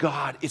to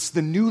God. It's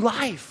the new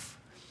life.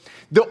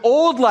 The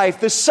old life,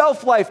 the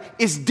self-life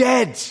is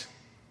dead.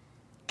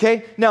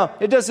 Okay? Now,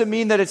 it doesn't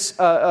mean that it's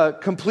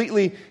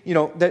completely,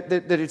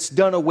 that it's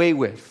done away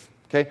with.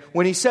 Okay?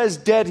 When he says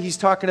dead, he's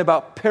talking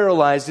about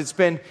paralyzed. It's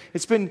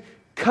been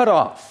cut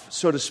off,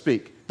 so to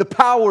speak. The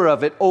power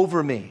of it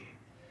over me.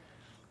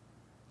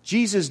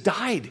 Jesus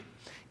died,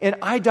 and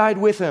I died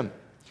with Him.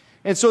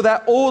 And so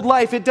that old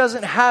life, it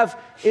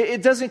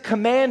doesn't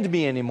command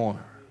me anymore.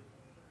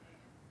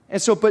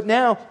 And so, but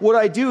now what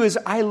I do is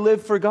I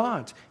live for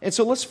God. And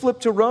so let's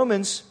flip to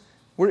Romans.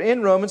 We're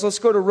in Romans. Let's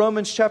go to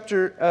Romans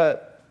chapter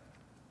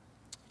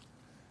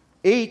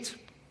 8.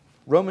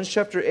 Romans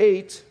chapter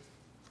 8.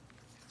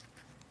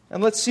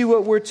 And let's see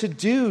what we're to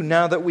do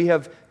now that we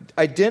have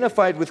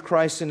identified with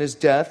Christ in His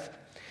death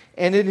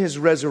and in His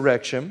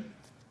resurrection.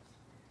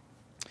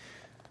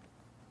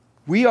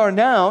 We are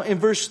now in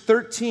verse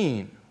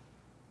 13.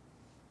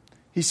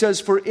 He says,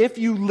 "For if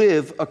you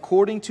live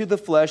according to the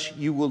flesh,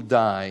 you will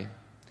die.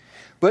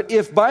 But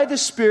if by the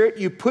Spirit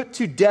you put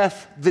to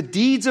death the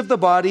deeds of the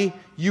body,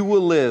 you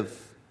will live.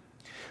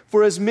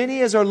 For as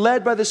many as are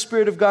led by the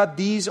Spirit of God,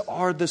 these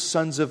are the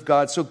sons of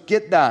God." So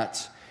get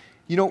that.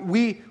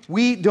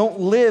 We don't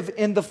live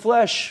in the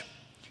flesh.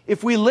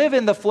 If we live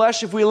in the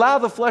flesh, if we allow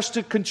the flesh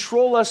to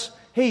control us,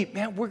 hey,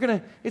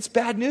 man, it's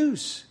bad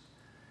news.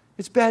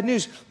 It's bad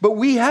news. But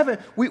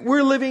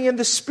we're living in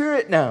the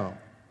Spirit now.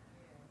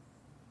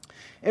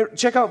 And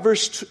check out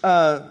verse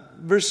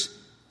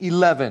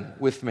 11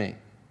 with me.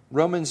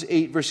 Romans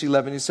 8, verse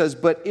 11, it says,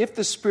 "But if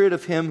the Spirit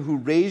of Him who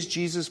raised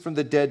Jesus from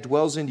the dead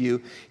dwells in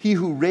you, He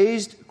who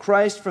raised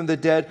Christ from the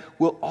dead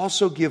will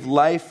also give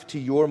life to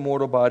your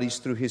mortal bodies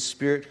through His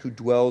Spirit who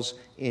dwells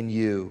in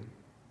you."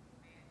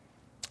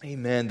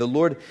 Amen. The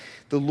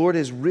Lord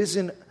has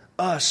risen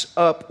us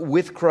up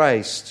with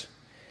Christ.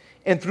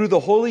 And through the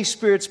Holy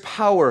Spirit's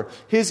power,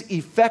 His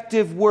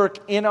effective work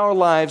in our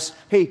lives,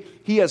 hey,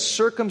 He has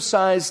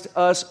circumcised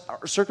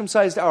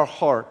our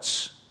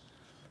hearts,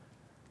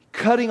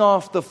 cutting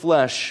off the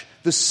flesh,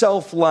 the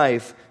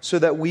self-life, so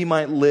that we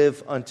might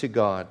live unto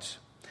God.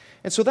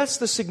 And so that's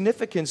the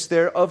significance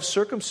there of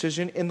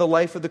circumcision in the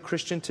life of the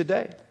Christian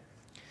today.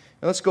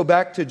 Now let's go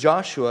back to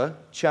Joshua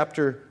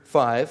chapter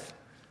 5.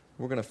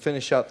 We're going to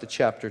finish out the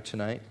chapter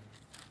tonight.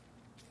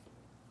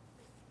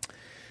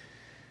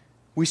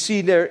 We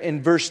see there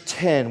in verse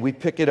 10, we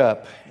pick it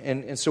up.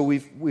 And so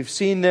we've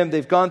seen them.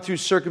 They've gone through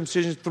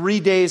circumcision.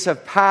 3 days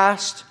have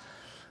passed.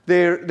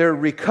 They're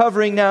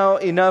recovering now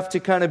enough to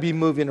kind of be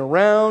moving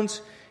around,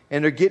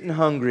 and they're getting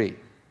hungry.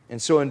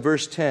 And so in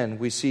verse 10,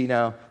 we see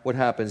now what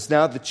happens.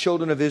 "Now the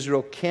children of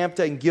Israel camped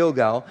in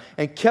Gilgal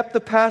and kept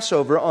the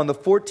Passover on the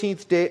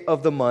 14th day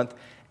of the month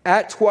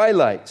at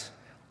twilight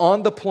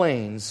on the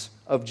plains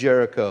of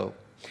Jericho.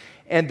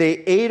 And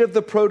they ate of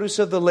the produce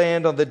of the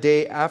land on the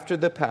day after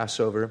the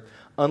Passover,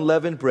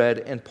 unleavened bread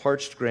and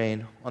parched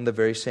grain on the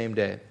very same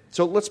day."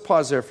 So let's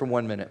pause there for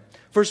 1 minute.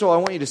 First of all, I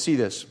want you to see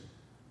this.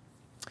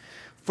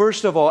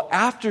 First of all,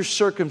 after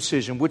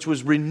circumcision, which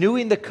was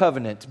renewing the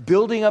covenant,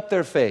 building up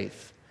their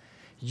faith,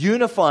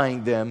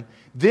 unifying them,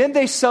 then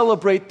they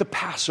celebrate the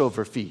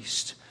Passover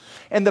feast.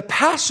 And the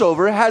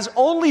Passover has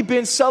only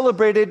been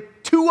celebrated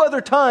 2 other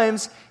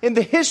times in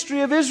the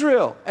history of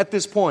Israel at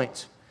this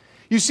point.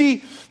 You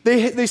see,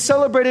 they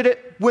celebrated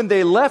it when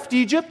they left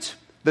Egypt,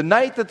 the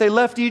night that they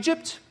left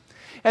Egypt,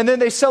 and then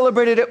they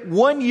celebrated it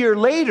 1 year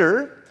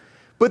later,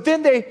 but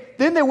then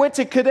they went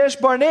to Kadesh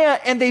Barnea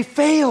and they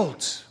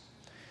failed.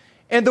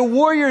 And the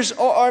warriors,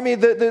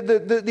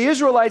 the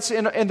Israelites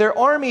and their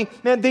army,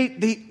 man, they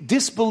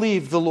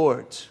disbelieved the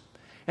Lord.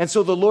 And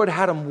so the Lord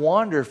had them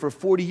wander for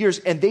 40 years,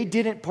 and they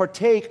didn't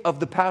partake of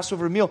the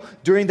Passover meal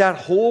during that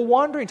whole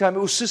wandering time. It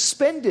was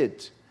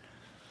suspended.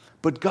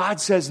 But God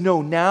says,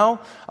 no, now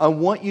I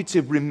want you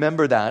to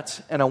remember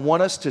that, and I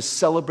want us to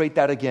celebrate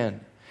that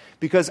again.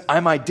 Because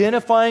I'm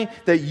identifying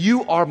that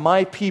you are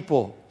my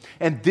people,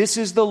 and this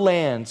is the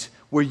land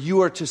where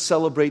you are to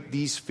celebrate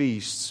these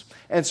feasts.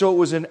 And so it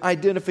was an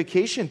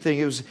identification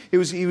thing.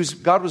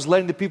 God was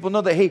letting the people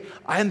know that, hey,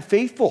 I am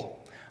faithful.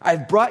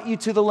 I've brought you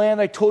to the land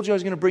I told you I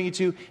was going to bring you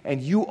to,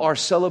 and you are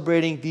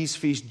celebrating these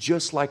feasts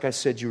just like I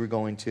said you were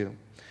going to.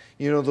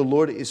 You know, the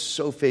Lord is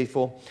so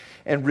faithful.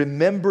 And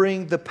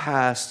remembering the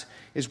past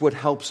is what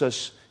helps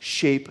us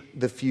shape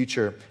the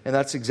future. And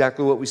that's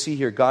exactly what we see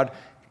here. God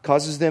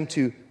causes them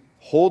to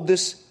hold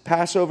this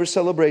Passover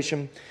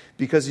celebration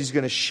because he's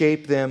going to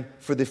shape them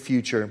for the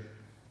future.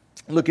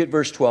 Look at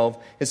verse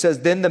 12. It says,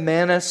 "Then the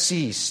manna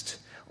ceased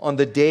on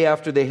the day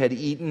after they had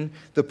eaten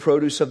the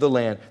produce of the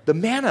land." The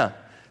manna,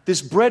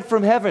 this bread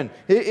from heaven,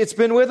 it's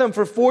been with them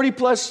for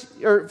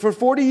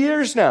 40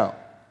 years now.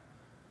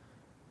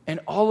 And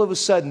all of a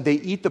sudden, they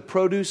eat the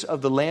produce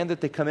of the land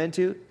that they come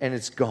into, and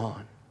it's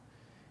gone.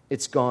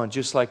 It's gone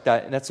just like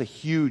that, and that's a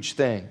huge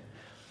thing.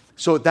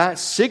 So that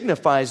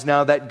signifies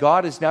now that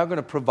God is now going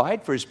to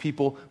provide for his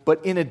people,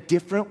 but in a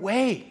different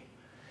way.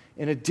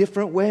 In a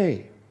different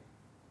way.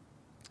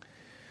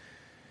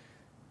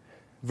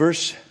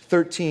 Verse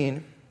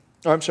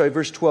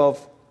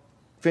 12,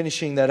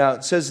 finishing that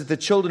out, says that the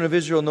children of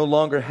Israel no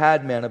longer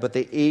had manna, but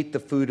they ate the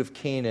food of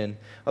Canaan,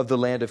 of the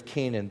land of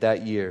Canaan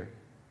that year.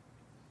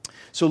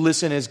 So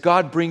listen, as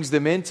God brings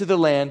them into the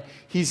land,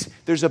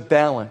 there's a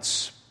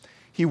balance.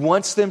 He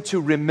wants them to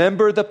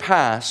remember the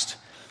past,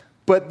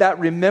 but that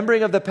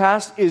remembering of the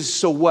past is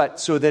so what?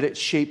 So that it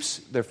shapes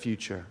their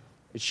future.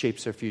 It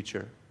shapes their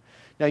future.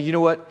 Now, you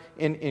know what?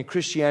 In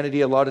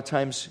Christianity, a lot of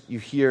times you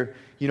hear,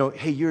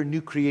 hey, you're a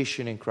new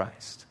creation in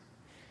Christ.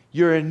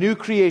 You're a new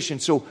creation.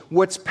 So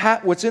what's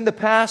in the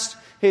past?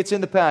 Hey, it's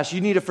in the past.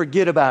 You need to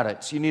forget about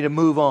it. You need to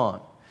move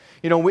on.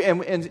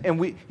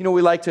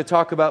 We like to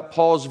talk about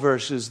Paul's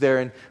verses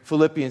there in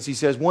Philippians. He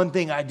says, "One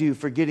thing I do,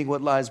 forgetting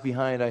what lies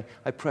behind,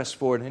 I press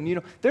forward."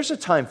 And there's a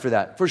time for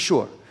that, for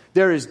sure.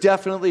 There is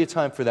definitely a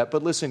time for that.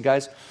 But listen,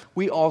 guys,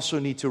 we also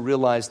need to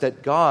realize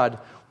that God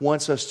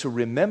wants us to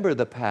remember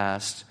the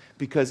past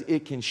because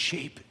it can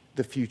shape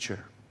the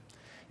future.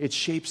 It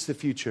shapes the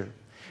future.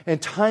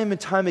 And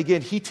time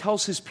again, he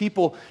tells his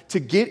people to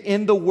get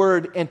in the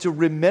Word and to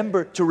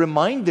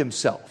remind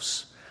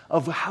themselves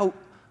of how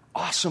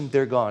awesome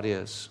their God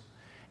is.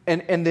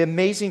 And the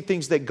amazing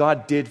things that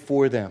God did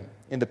for them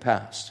in the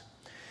past.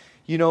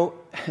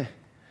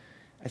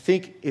 I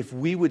think if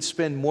we would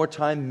spend more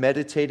time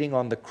meditating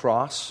on the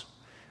cross,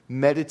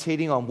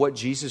 meditating on what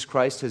Jesus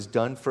Christ has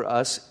done for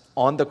us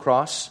on the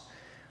cross,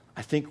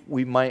 I think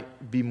we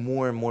might be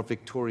more and more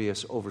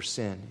victorious over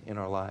sin in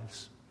our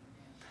lives.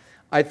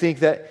 I think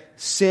that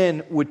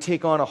sin would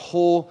take on a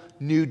whole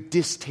new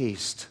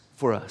distaste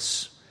for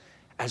us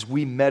as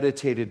we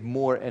meditated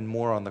more and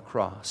more on the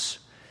cross.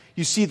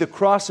 You see, the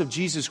cross of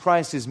Jesus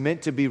Christ is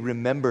meant to be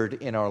remembered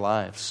in our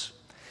lives.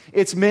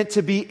 It's meant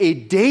to be a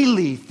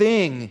daily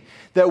thing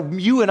that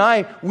you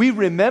and we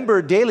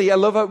remember daily. I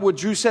love what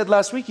Drew said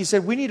last week. He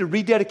said, we need to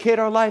rededicate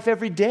our life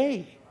every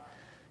day.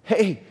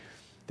 Hey,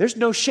 there's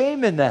no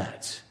shame in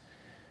that.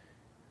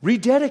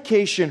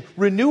 Rededication,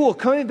 renewal,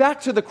 coming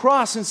back to the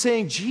cross and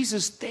saying,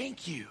 Jesus,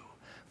 thank you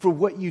for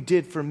what you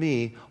did for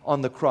me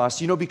on the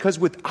cross. Because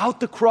without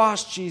the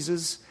cross,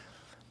 Jesus,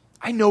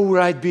 I know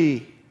where I'd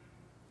be.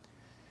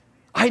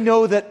 I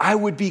know that I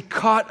would be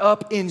caught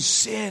up in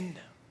sin.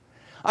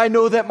 I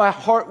know that my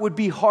heart would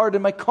be hard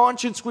and my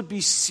conscience would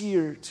be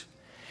seared.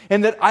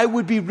 And that I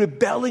would be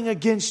rebelling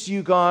against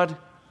you, God.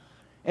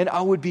 And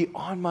I would be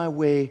on my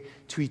way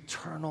to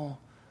eternal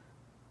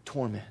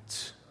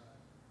torment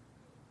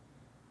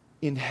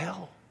in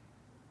hell.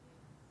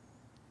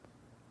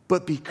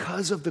 But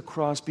because of the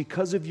cross,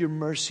 because of your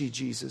mercy,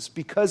 Jesus,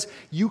 because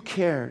you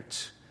cared,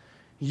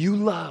 you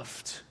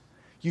loved,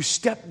 you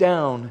stepped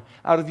down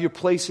out of your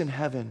place in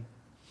heaven,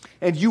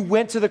 and you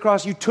went to the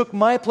cross, you took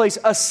my place,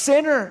 a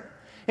sinner,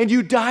 and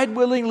you died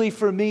willingly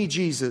for me,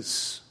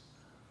 Jesus.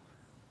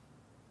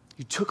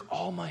 You took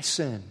all my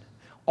sin,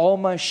 all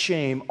my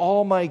shame,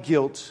 all my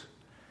guilt.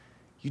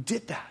 You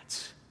did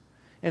that.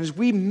 And as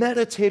we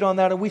meditate on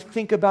that and we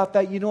think about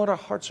that, you know what? Our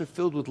hearts are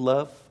filled with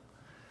love.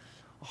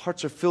 Our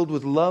hearts are filled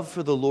with love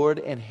for the Lord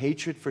and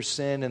hatred for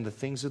sin and the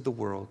things of the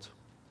world.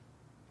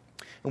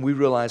 And we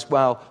realize,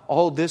 wow,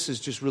 all this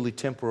is just really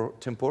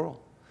temporal.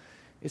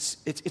 It's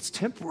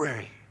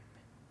temporary.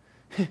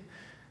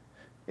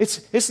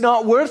 It's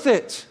not worth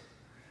it.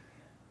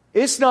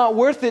 It's not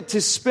worth it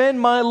to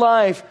spend my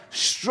life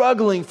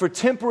struggling for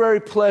temporary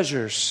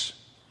pleasures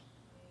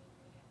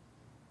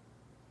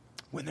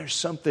when there's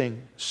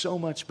something so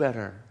much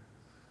better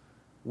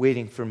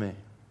waiting for me.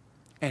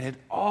 And it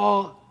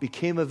all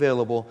became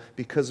available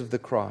because of the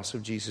cross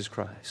of Jesus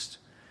Christ.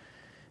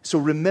 So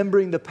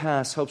remembering the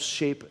past helps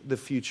shape the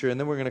future. And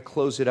then we're going to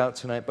close it out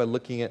tonight by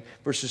looking at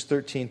verses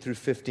 13 through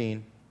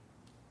 15.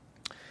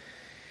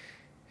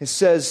 It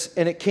says,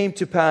 "And it came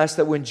to pass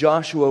that when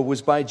Joshua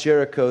was by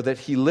Jericho, that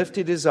he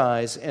lifted his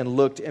eyes and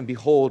looked, and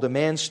behold, a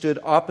man stood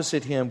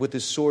opposite him with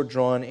his sword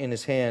drawn in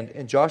his hand.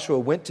 And Joshua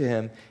went to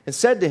him and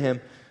said to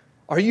him,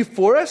 'Are you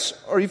for us,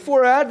 or are you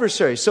for our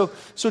adversaries?'"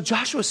 So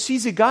Joshua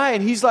sees a guy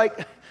and he's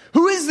like,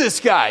 "Who is this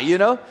guy?"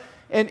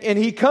 And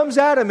he comes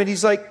at him and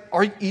he's like,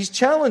 he's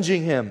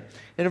challenging him.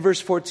 And in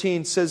verse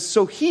 14 says,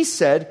 "So he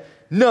said,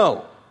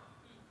 'No,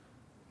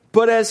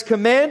 but as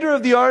commander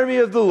of the army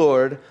of the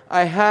Lord,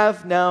 I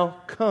have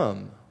now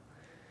come.'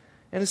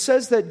 And it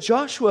says that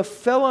Joshua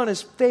fell on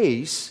his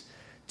face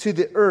to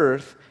the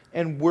earth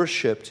and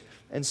worshipped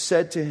and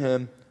said to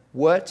him,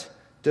 'What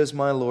does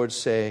my Lord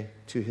say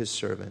to his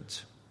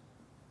servant?"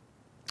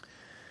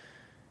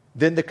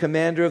 Then the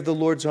commander of the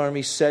Lord's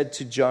army said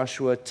to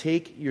Joshua,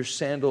 "Take your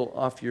sandal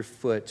off your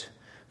foot,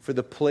 for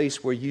the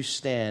place where you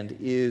stand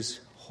is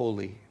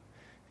holy."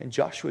 And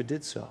Joshua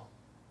did so.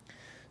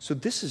 So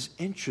this is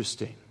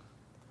interesting.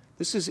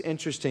 This is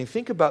interesting.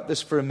 Think about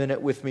this for a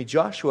minute with me.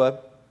 Joshua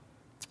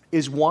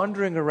is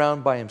wandering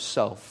around by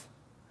himself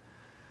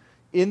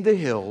in the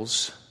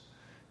hills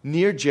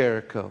near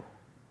Jericho.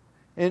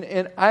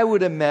 And I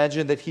would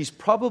imagine that he's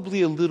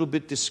probably a little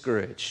bit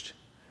discouraged.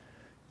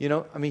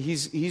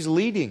 He's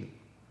leading.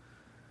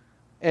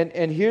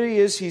 And here he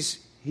is,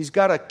 he's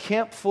got a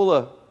camp full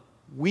of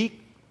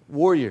weak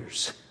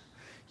warriors,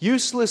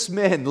 useless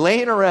men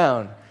laying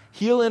around,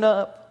 healing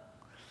up.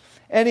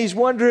 And he's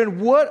wondering,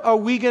 what are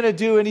we going to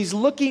do? And he's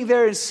looking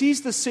there and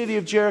sees the city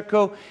of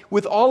Jericho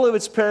with all of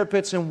its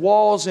parapets and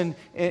walls and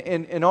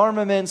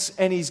armaments.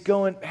 And he's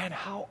going, man,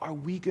 how are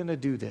we going to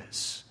do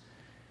this?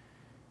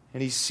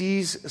 And he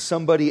sees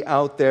somebody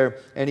out there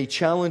and he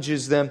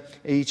challenges them.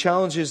 And he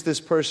challenges this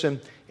person.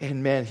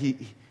 And man,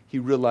 he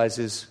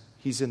realizes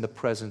he's in the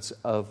presence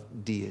of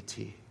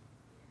deity.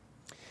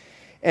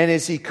 And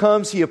as he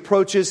comes, he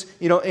approaches,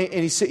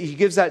 and he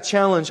gives that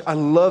challenge. I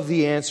love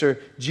the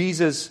answer.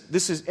 Jesus,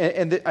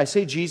 I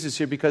say Jesus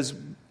here because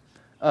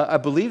I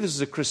believe this is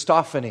a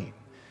Christophany.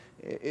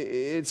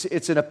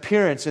 It's an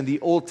appearance in the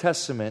Old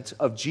Testament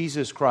of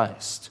Jesus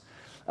Christ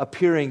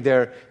appearing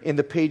there in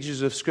the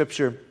pages of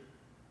Scripture.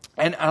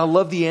 And I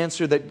love the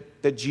answer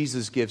that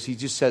Jesus gives. He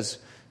just says,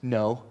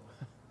 "No."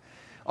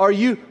 Are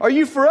you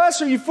for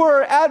us or are you for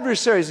our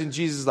adversaries? And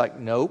Jesus is like,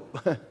 "Nope."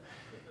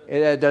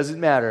 It doesn't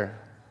matter.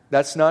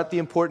 That's not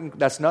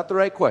the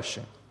right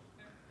question.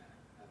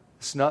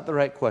 It's not the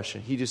right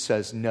question. He just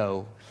says,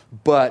 "No."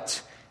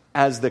 But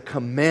as the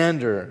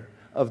commander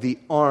of the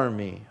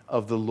army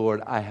of the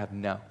Lord, I have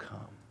now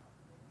come.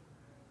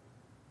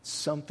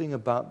 Something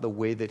about the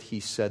way that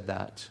he said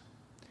that.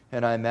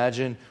 And I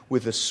imagine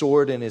with a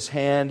sword in his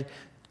hand,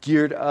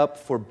 geared up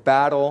for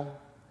battle,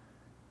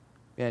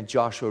 and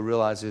Joshua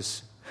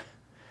realizes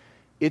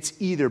it's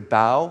either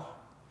bow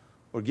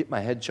or get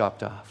my head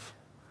chopped off.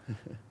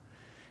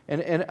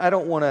 And I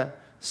don't want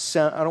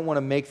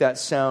to make that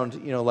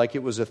sound, like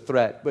it was a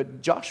threat.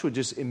 But Joshua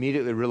just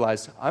immediately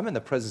realized, I'm in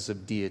the presence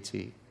of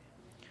deity.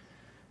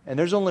 And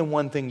there's only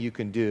one thing you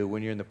can do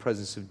when you're in the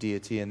presence of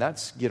deity, and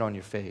that's get on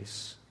your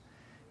face.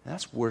 And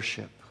that's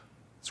worship.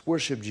 It's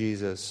worship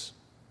Jesus.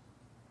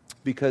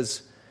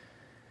 Because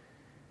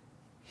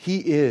he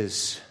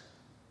is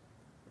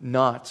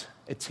not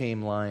a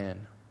tame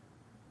lion,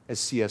 as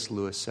C.S.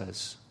 Lewis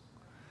says.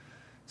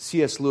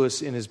 C.S.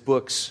 Lewis, in his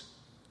books,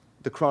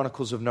 The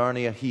Chronicles of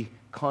Narnia, he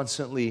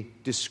constantly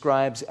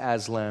describes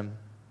Aslan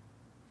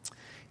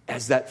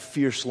as that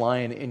fierce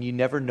lion, and you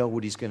never know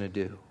what he's going to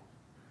do.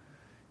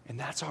 And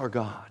that's our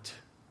God.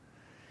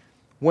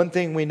 One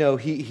thing we know,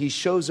 he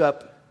shows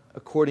up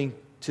according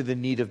to the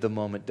need of the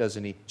moment,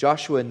 doesn't he?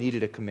 Joshua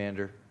needed a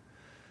commander.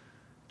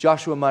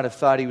 Joshua might have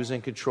thought he was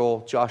in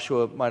control.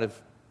 Joshua might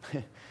have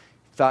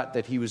thought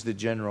that he was the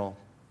general.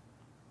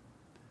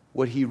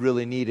 What he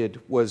really needed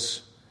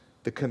was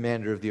the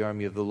commander of the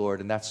army of the Lord,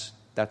 and that's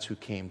who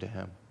came to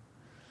him.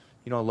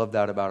 I love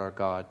that about our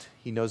God.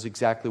 He knows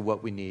exactly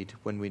what we need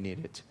when we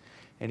need it.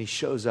 And he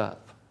shows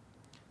up.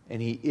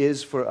 And he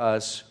is for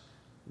us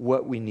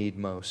what we need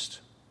most.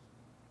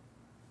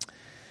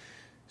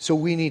 So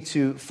we need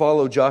to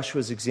follow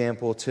Joshua's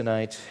example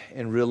tonight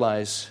and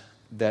realize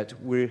that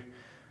when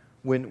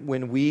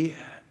we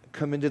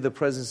come into the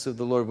presence of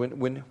the Lord,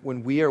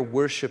 when we are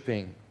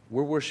worshiping,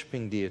 we're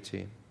worshiping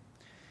deity.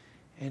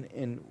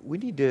 And we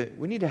need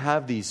to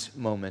have these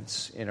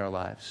moments in our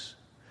lives.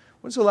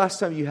 When's the last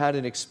time you had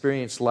an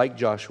experience like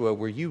Joshua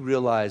where you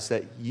realize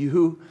that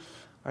you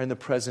are in the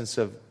presence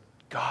of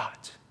God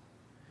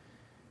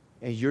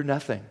and you're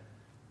nothing?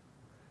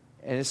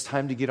 And it's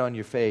time to get on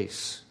your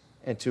face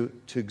and to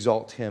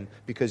exalt him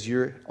because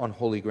you're on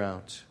holy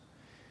ground.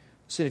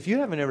 So if you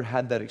haven't ever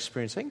had that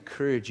experience, I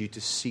encourage you to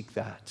seek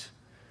that.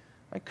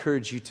 I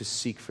encourage you to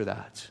seek for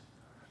that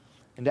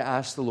and to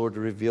ask the Lord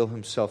to reveal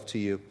himself to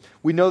you.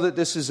 We know that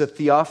this is a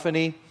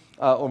theophany,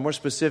 or more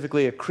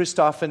specifically a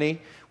Christophany,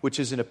 which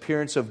is an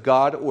appearance of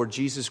God or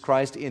Jesus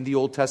Christ in the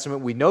Old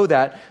Testament. We know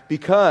that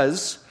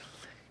because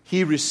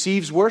he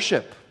receives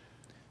worship.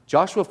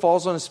 Joshua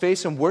falls on his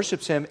face and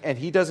worships him, and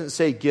he doesn't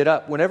say, "Get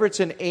up." Whenever it's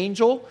an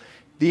angel,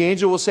 the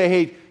angel will say,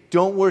 "Hey,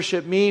 don't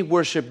worship me,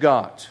 worship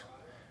God."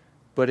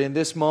 But in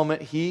this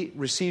moment, he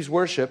receives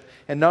worship.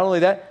 And not only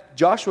that,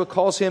 Joshua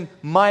calls him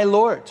my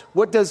Lord.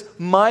 What does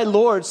my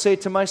Lord say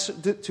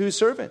to his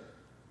servant?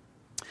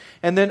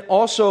 And then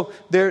also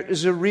there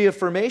is a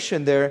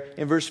reaffirmation there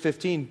in verse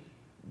 15.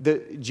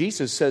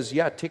 Jesus says,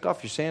 "Yeah, take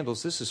off your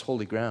sandals. This is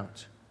holy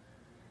ground."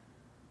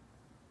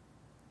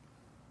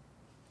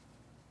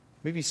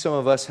 Maybe some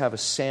of us have a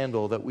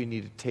sandal that we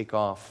need to take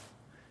off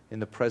in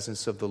the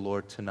presence of the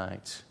Lord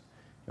tonight.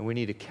 And we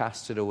need to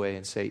cast it away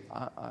and say,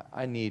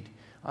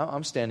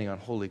 I'm standing on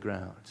holy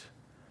ground.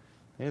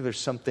 Maybe there's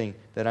something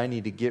that I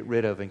need to get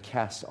rid of and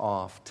cast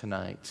off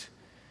tonight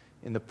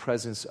in the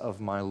presence of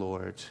my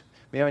Lord.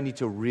 Maybe I need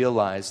to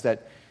realize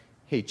that,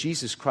 hey,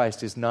 Jesus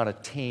Christ is not a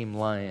tame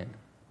lion.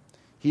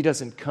 He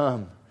doesn't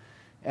come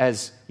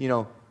as,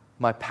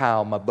 my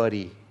pal, my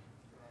buddy.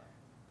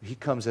 He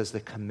comes as the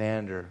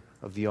commander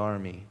of the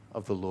army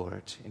of the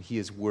Lord, and he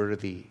is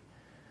worthy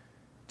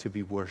to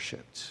be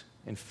worshiped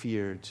and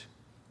feared.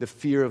 The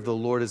fear of the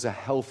Lord is a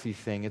healthy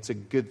thing. It's a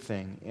good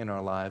thing in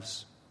our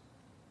lives.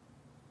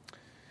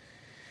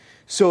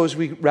 So as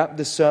we wrap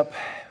this up,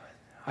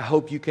 I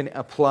hope you can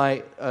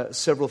apply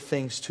several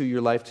things to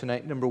your life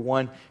tonight. Number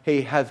one,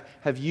 hey, have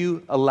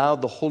you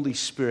allowed the Holy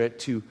Spirit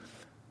to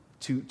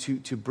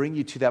bring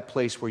you to that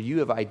place where you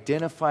have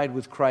identified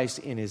with Christ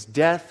in His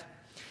death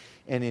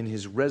and in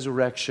His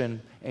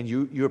resurrection, and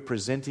you're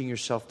presenting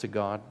yourself to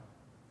God?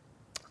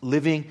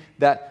 Living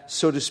that,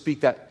 so to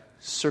speak, that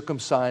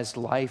circumcised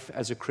life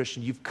as a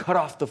Christian. You've cut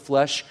off the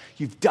flesh,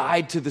 you've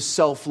died to the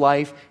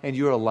self-life, and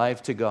you're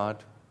alive to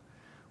God.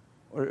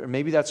 Or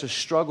maybe that's a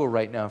struggle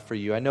right now for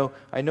you. I know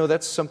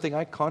that's something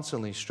I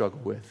constantly struggle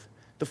with.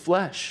 The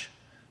flesh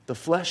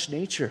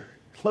nature.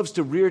 Loves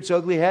to rear its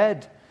ugly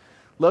head.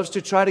 Loves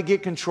to try to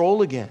get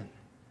control again.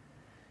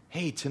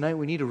 Hey, tonight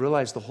we need to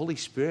realize the Holy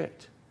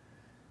Spirit,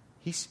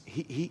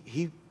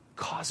 He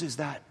causes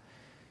that.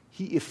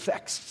 He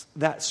effects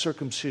that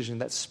circumcision,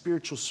 that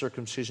spiritual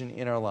circumcision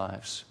in our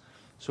lives.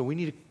 So we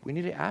need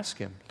to ask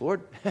Him,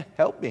 Lord,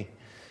 help me.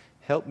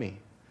 Help me.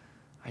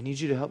 I need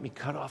you to help me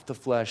cut off the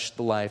flesh,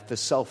 the life, the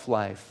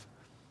self-life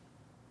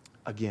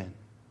again.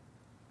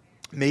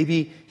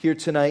 Maybe here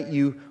tonight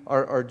you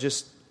are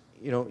just,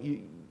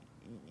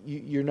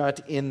 you're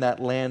not in that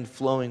land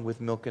flowing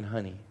with milk and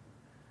honey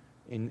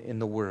in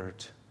the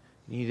Word.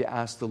 You need to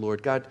ask the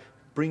Lord, God,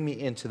 bring me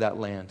into that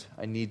land.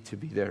 I need to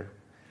be there.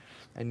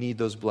 I need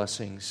those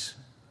blessings,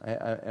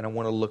 and I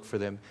want to look for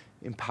them.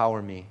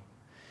 Empower me.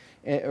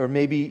 Or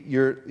maybe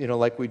you're,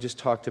 like we just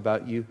talked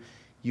about, you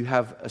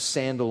have a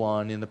sandal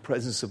on in the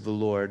presence of the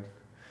Lord,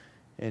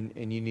 and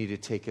you need to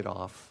take it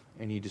off,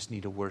 and you just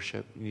need to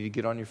worship. You need to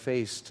get on your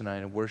face tonight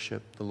and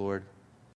worship the Lord.